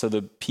 And so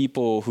the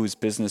people whose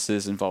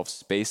businesses involve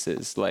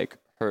spaces like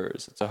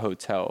hers, it's a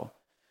hotel.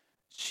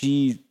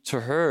 She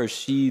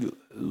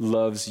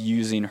loves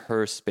using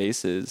her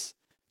spaces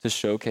to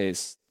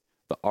showcase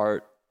the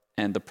art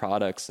and the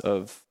products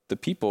of the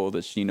people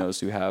that she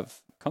knows who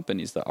have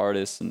companies, the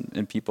artists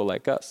and people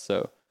like us.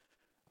 So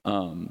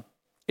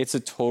it's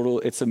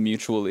a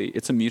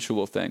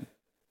mutual thing.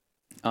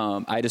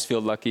 I just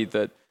feel lucky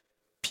that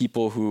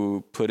people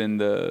who put in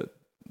the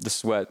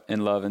sweat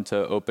and love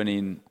into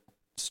opening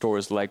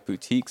stores like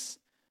boutiques,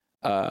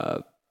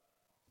 find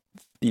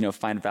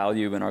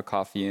value in our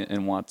coffee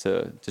and want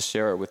to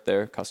share it with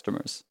their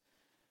customers.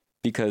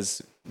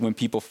 Because when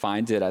people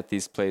find it at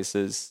these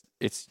places,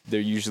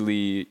 they're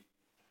usually,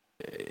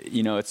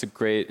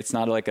 it's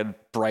not like a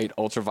bright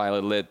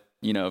ultraviolet lit,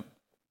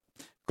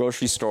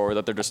 grocery store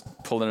that they're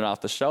just pulling it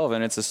off the shelf,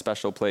 and it's a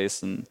special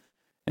place. And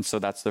so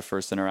that's their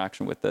first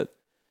interaction with it.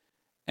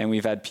 And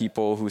we've had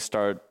people who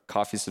start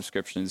coffee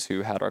subscriptions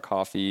who had our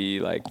coffee,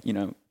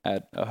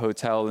 at a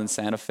hotel in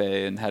Santa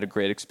Fe and had a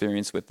great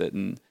experience with it.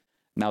 And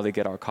now they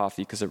get our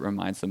coffee because it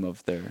reminds them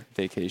of their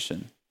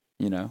vacation,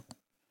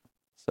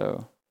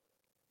 So.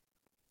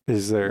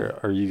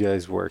 Are you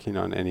guys working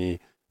on any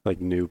like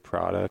new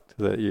product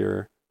that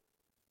you're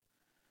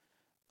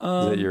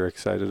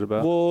excited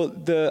about? Well,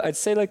 I'd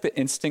say like the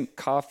instant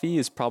coffee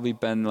has probably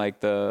been like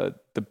the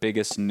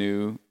biggest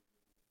new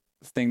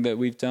thing that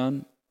we've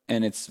done.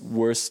 And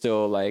we're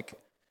still like,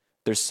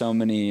 there's so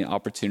many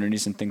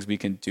opportunities and things we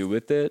can do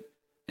with it.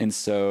 And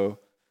so,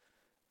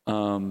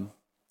 the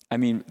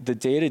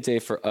day-to-day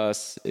for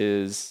us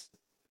is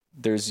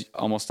there's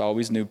almost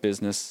always new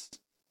business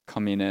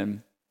coming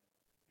in,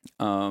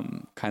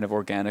 kind of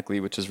organically,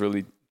 which is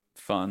really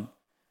fun.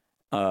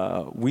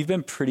 We've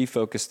been pretty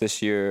focused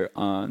this year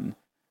on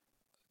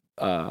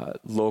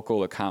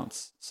local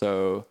accounts.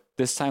 So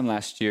this time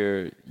last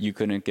year, you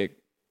couldn't get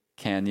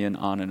Canyon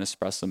on an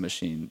espresso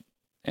machine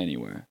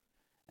anywhere.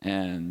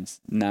 And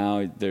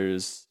now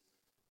there's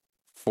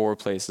 4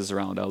 places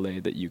around LA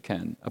that you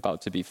can,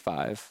 about to be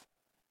 5,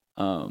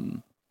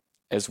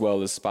 as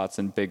well as spots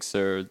in Big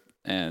Sur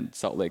and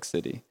Salt Lake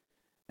City,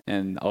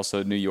 and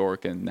also New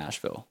York and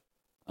Nashville.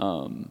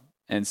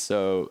 And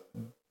so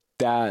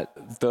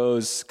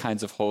those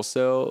kinds of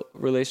wholesale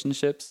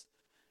relationships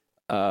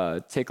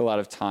take a lot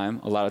of time.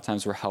 A lot of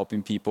times we're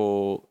helping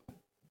people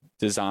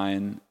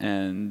design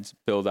and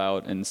build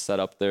out and set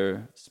up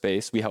their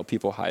space. We help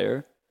people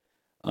hire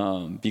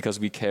because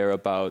we care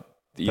about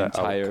the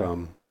entire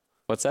outcome.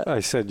 What's that? I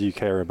said you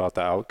care about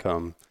the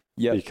outcome.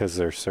 Yep. Because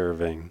they're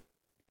serving.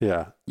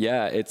 Yeah.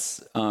 Yeah,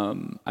 it's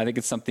I think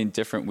it's something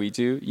different we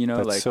do,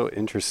 That's so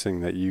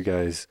interesting that you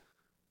guys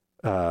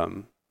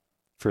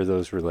for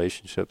those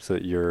relationships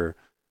that you're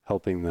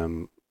helping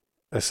them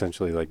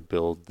essentially like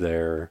build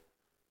their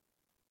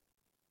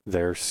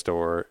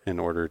store in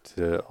order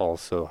to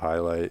also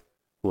highlight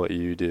what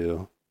you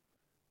do.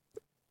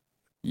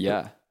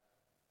 Yeah.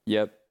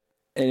 Yep.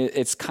 And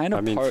it's kind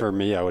of for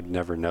me, I would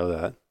never know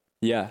that.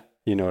 Yeah.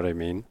 You know what I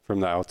mean? From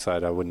the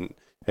outside, I wouldn't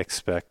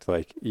expect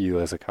like you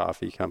as a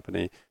coffee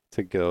company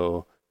to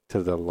go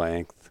to the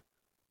length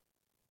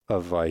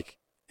of like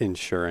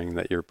ensuring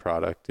that your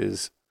product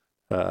is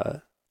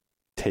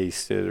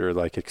tasted or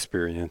like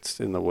experienced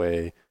in the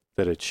way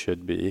that it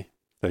should be.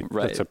 Like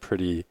right. That's a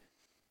pretty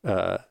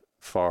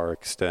far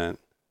extent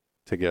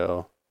to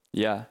go.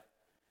 Yeah.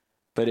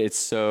 But it's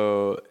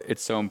so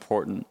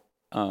important.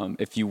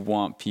 If you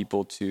want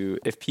people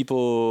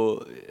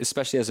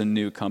especially as a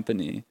new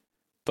company,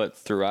 but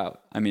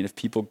throughout, if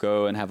people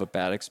go and have a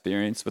bad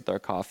experience with our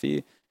coffee,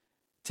 it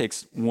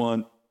takes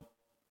one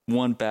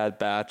bad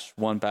batch,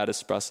 one bad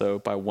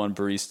espresso by one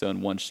barista in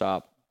one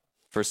shop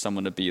for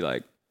someone to be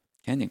like,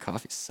 Canyon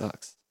coffee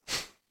sucks,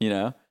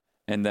 and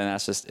then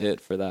that's just it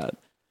for that.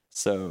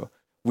 So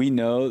we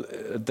know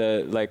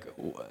that like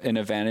an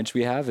advantage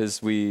we have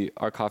is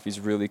our coffee's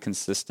really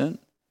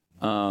consistent.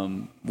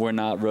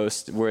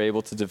 We're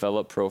able to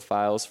develop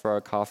profiles for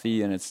our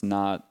coffee, and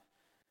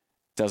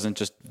doesn't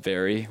just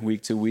vary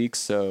week to week.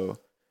 So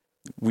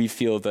we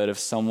feel that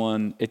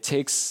it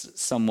takes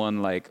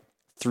someone like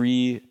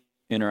 3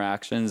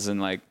 interactions in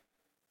like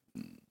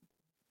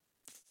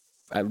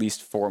at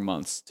least 4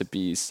 months to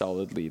be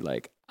solidly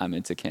like, I'm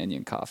into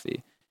Canyon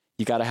coffee.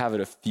 You got to have it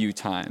a few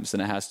times,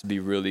 and it has to be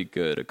really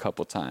good a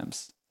couple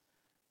times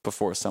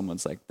before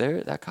someone's like,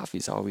 that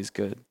coffee's always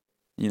good,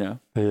 you know?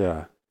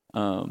 Yeah.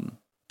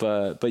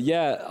 But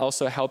yeah,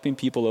 also helping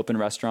people open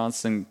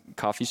restaurants and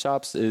coffee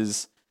shops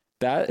is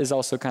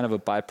also kind of a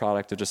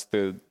byproduct of just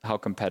how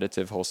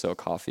competitive wholesale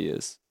coffee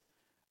is.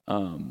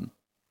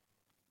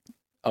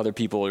 Other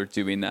people are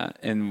doing that,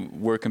 and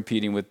we're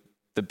competing with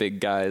the big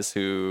guys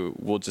who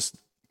will just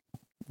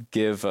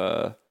give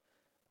a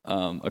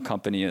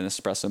company an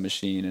espresso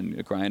machine and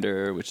a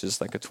grinder, which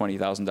is like a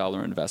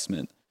 $20,000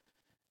 investment.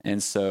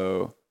 And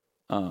so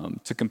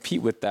to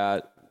compete with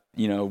that,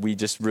 you know, we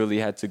just really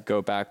had to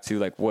go back to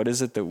like, what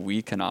is it that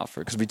we can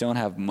offer? Because we don't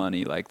have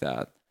money like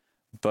that,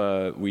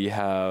 but we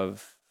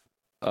have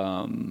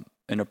an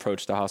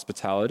approach to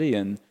hospitality,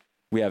 and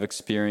we have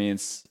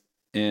experience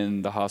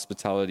in the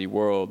hospitality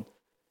world.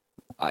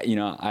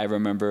 I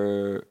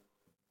remember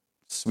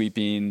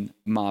sweeping,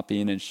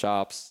 mopping in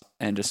shops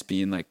and just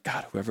being like,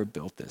 God, whoever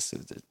built this,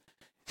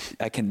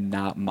 I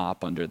cannot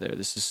mop under there.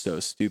 This is so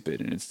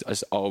stupid. And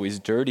it's always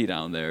dirty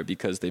down there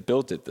because they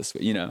built it this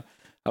way. You know,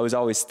 I was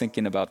always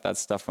thinking about that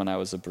stuff when I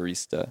was a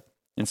barista.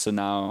 And so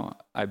now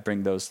I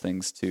bring those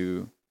things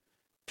to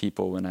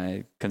people when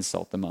I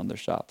consult them on their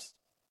shops.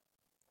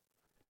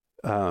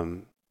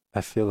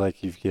 I feel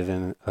like you've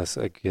given us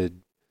a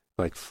good,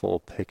 like, full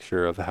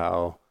picture of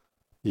how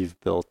you've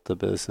built the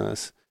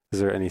business. Is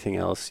there anything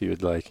else you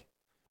would like,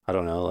 I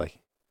don't know, like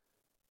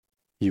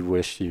you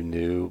wish you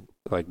knew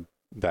like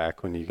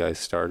back when you guys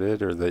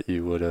started, or that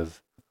you would have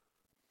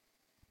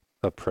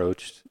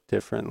approached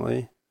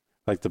differently?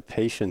 Like the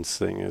patience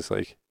thing is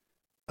like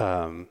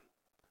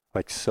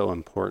so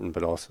important,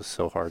 but also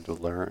so hard to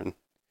learn.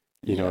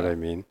 You know what I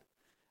mean?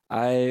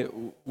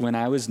 When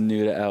I was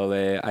new to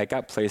LA, I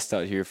got placed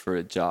out here for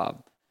a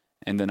job,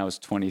 and then I was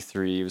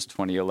 23, it was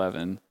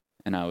 2011.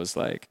 And I was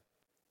like,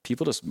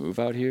 people just move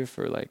out here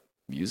for like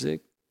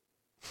music,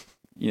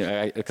 you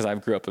know, because I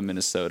grew up in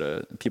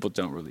Minnesota. People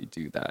don't really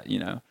do that, you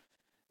know?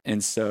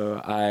 And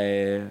so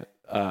I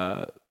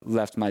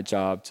left my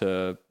job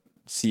to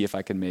see if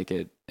I could make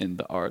it in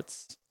the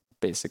arts,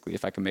 basically,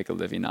 if I could make a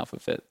living off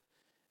of it.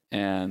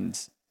 And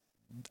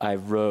I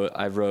wrote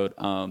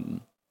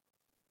on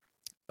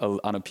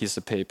a piece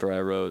of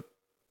paper,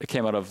 it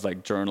came out of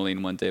like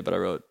journaling one day, but I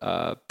wrote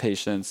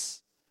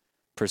patience,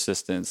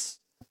 persistence,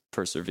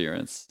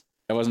 perseverance.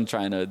 I wasn't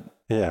trying to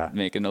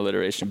make an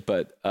alliteration,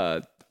 but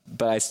I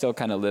still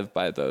kind of live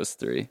by those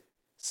 3.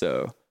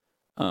 So,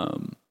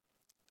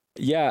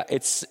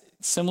 it's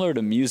similar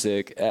to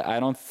music. I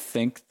don't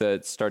think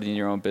that starting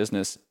your own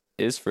business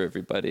is for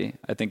everybody.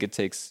 I think it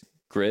takes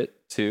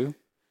grit too.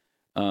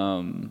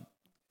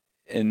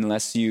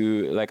 Unless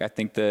you I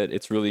think that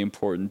it's really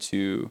important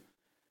to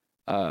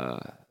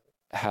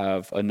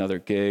have another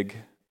gig,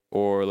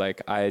 or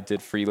like I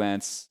did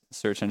freelance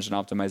search engine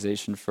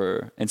optimization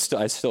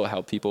I still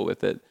help people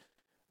with it.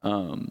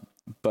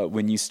 But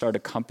when you start a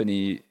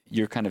company,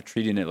 you're kind of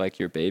treating it like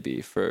your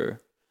baby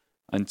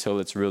until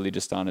it's really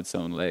just on its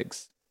own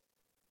legs.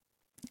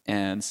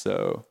 And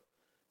so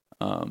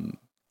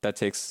that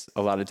takes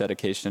a lot of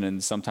dedication,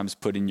 and sometimes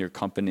putting your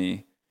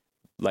company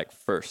like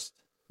first,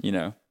 you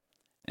know.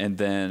 And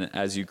then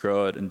as you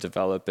grow it and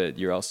develop it,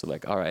 you're also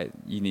like, all right,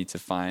 you need to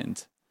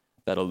find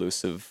that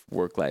elusive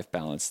work-life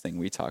balance thing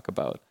we talk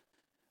about.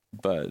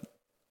 But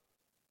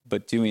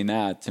doing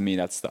that, to me,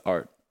 that's the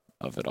art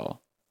of it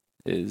all.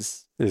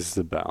 Is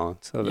the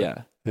balance of it.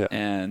 Yeah.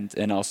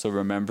 And also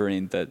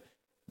remembering that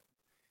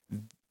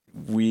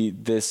we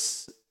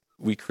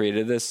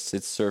created this,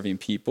 it's serving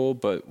people,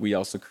 but we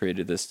also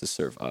created this to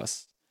serve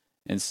us.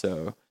 And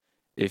so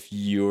if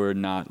you're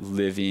not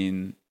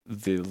living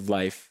the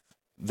life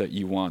that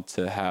you want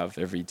to have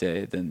every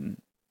day, and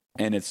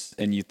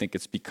you think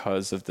it's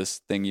because of this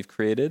thing you've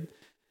created,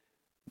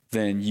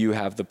 then you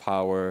have the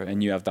power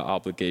and you have the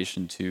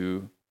obligation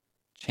to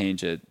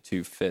change it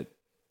to fit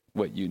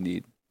what you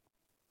need.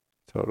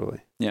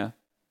 Totally. Yeah.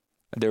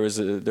 There was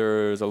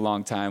a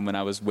long time when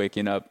I was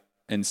waking up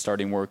and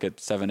starting work at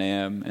 7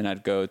 a.m. and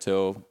I'd go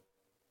till,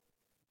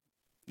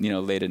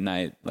 late at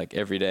night, like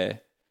every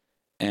day.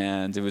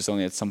 And it was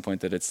only at some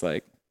point that it's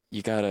like,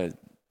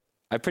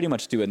 I pretty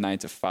much do a 9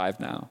 to 5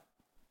 now.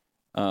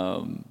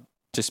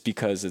 Just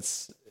because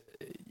it's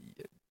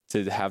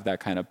to have that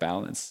kind of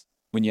balance.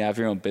 When you have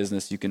your own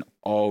business, you can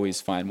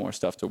always find more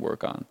stuff to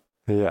work on.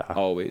 Yeah.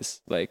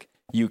 Always. Like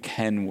you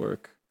can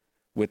work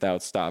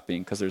without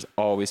stopping because there's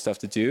always stuff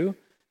to do.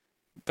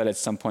 But at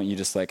some point you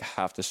just like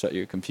have to shut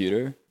your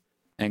computer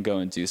and go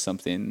and do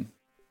something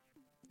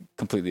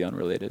completely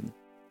unrelated.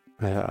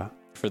 Yeah.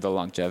 For the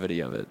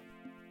longevity of it.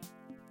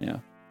 Yeah.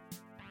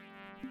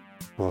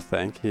 Well,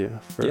 thank you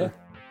for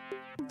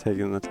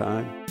taking the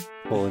time.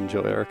 We'll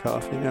enjoy our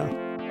coffee now.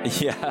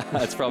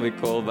 Yeah, it's probably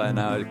cold by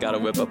now. I gotta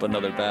whip up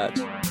another batch.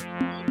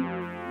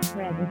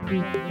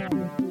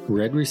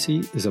 Red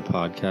Receipt is a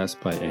podcast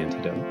by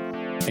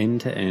Antidote.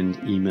 End-to-end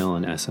email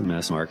and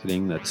SMS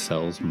marketing that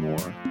sells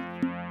more.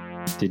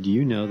 Did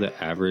you know the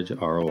average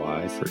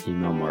ROI for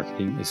email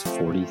marketing is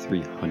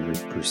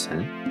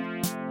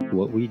 4,300%?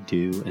 What we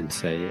do and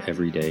say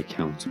every day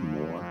counts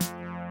more.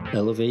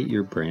 Elevate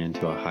your brand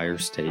to a higher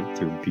state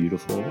through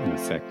beautiful and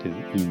effective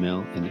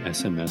email and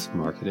SMS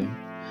marketing.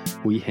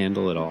 We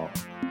handle it all: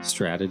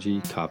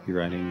 strategy,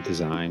 copywriting,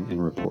 design,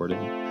 and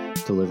reporting,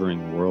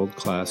 delivering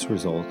world-class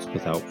results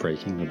without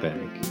breaking the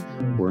bank.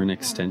 We're an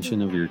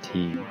extension of your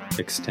team,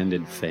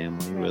 extended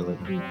family, really.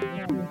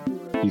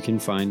 You can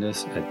find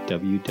us at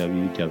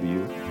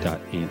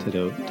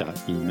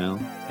www.antidote.email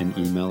and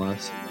email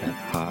us at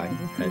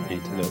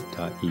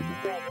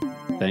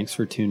hi@antidote.email. Thanks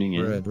for tuning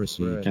in,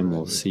 and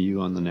we'll see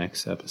you on the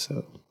next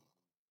episode.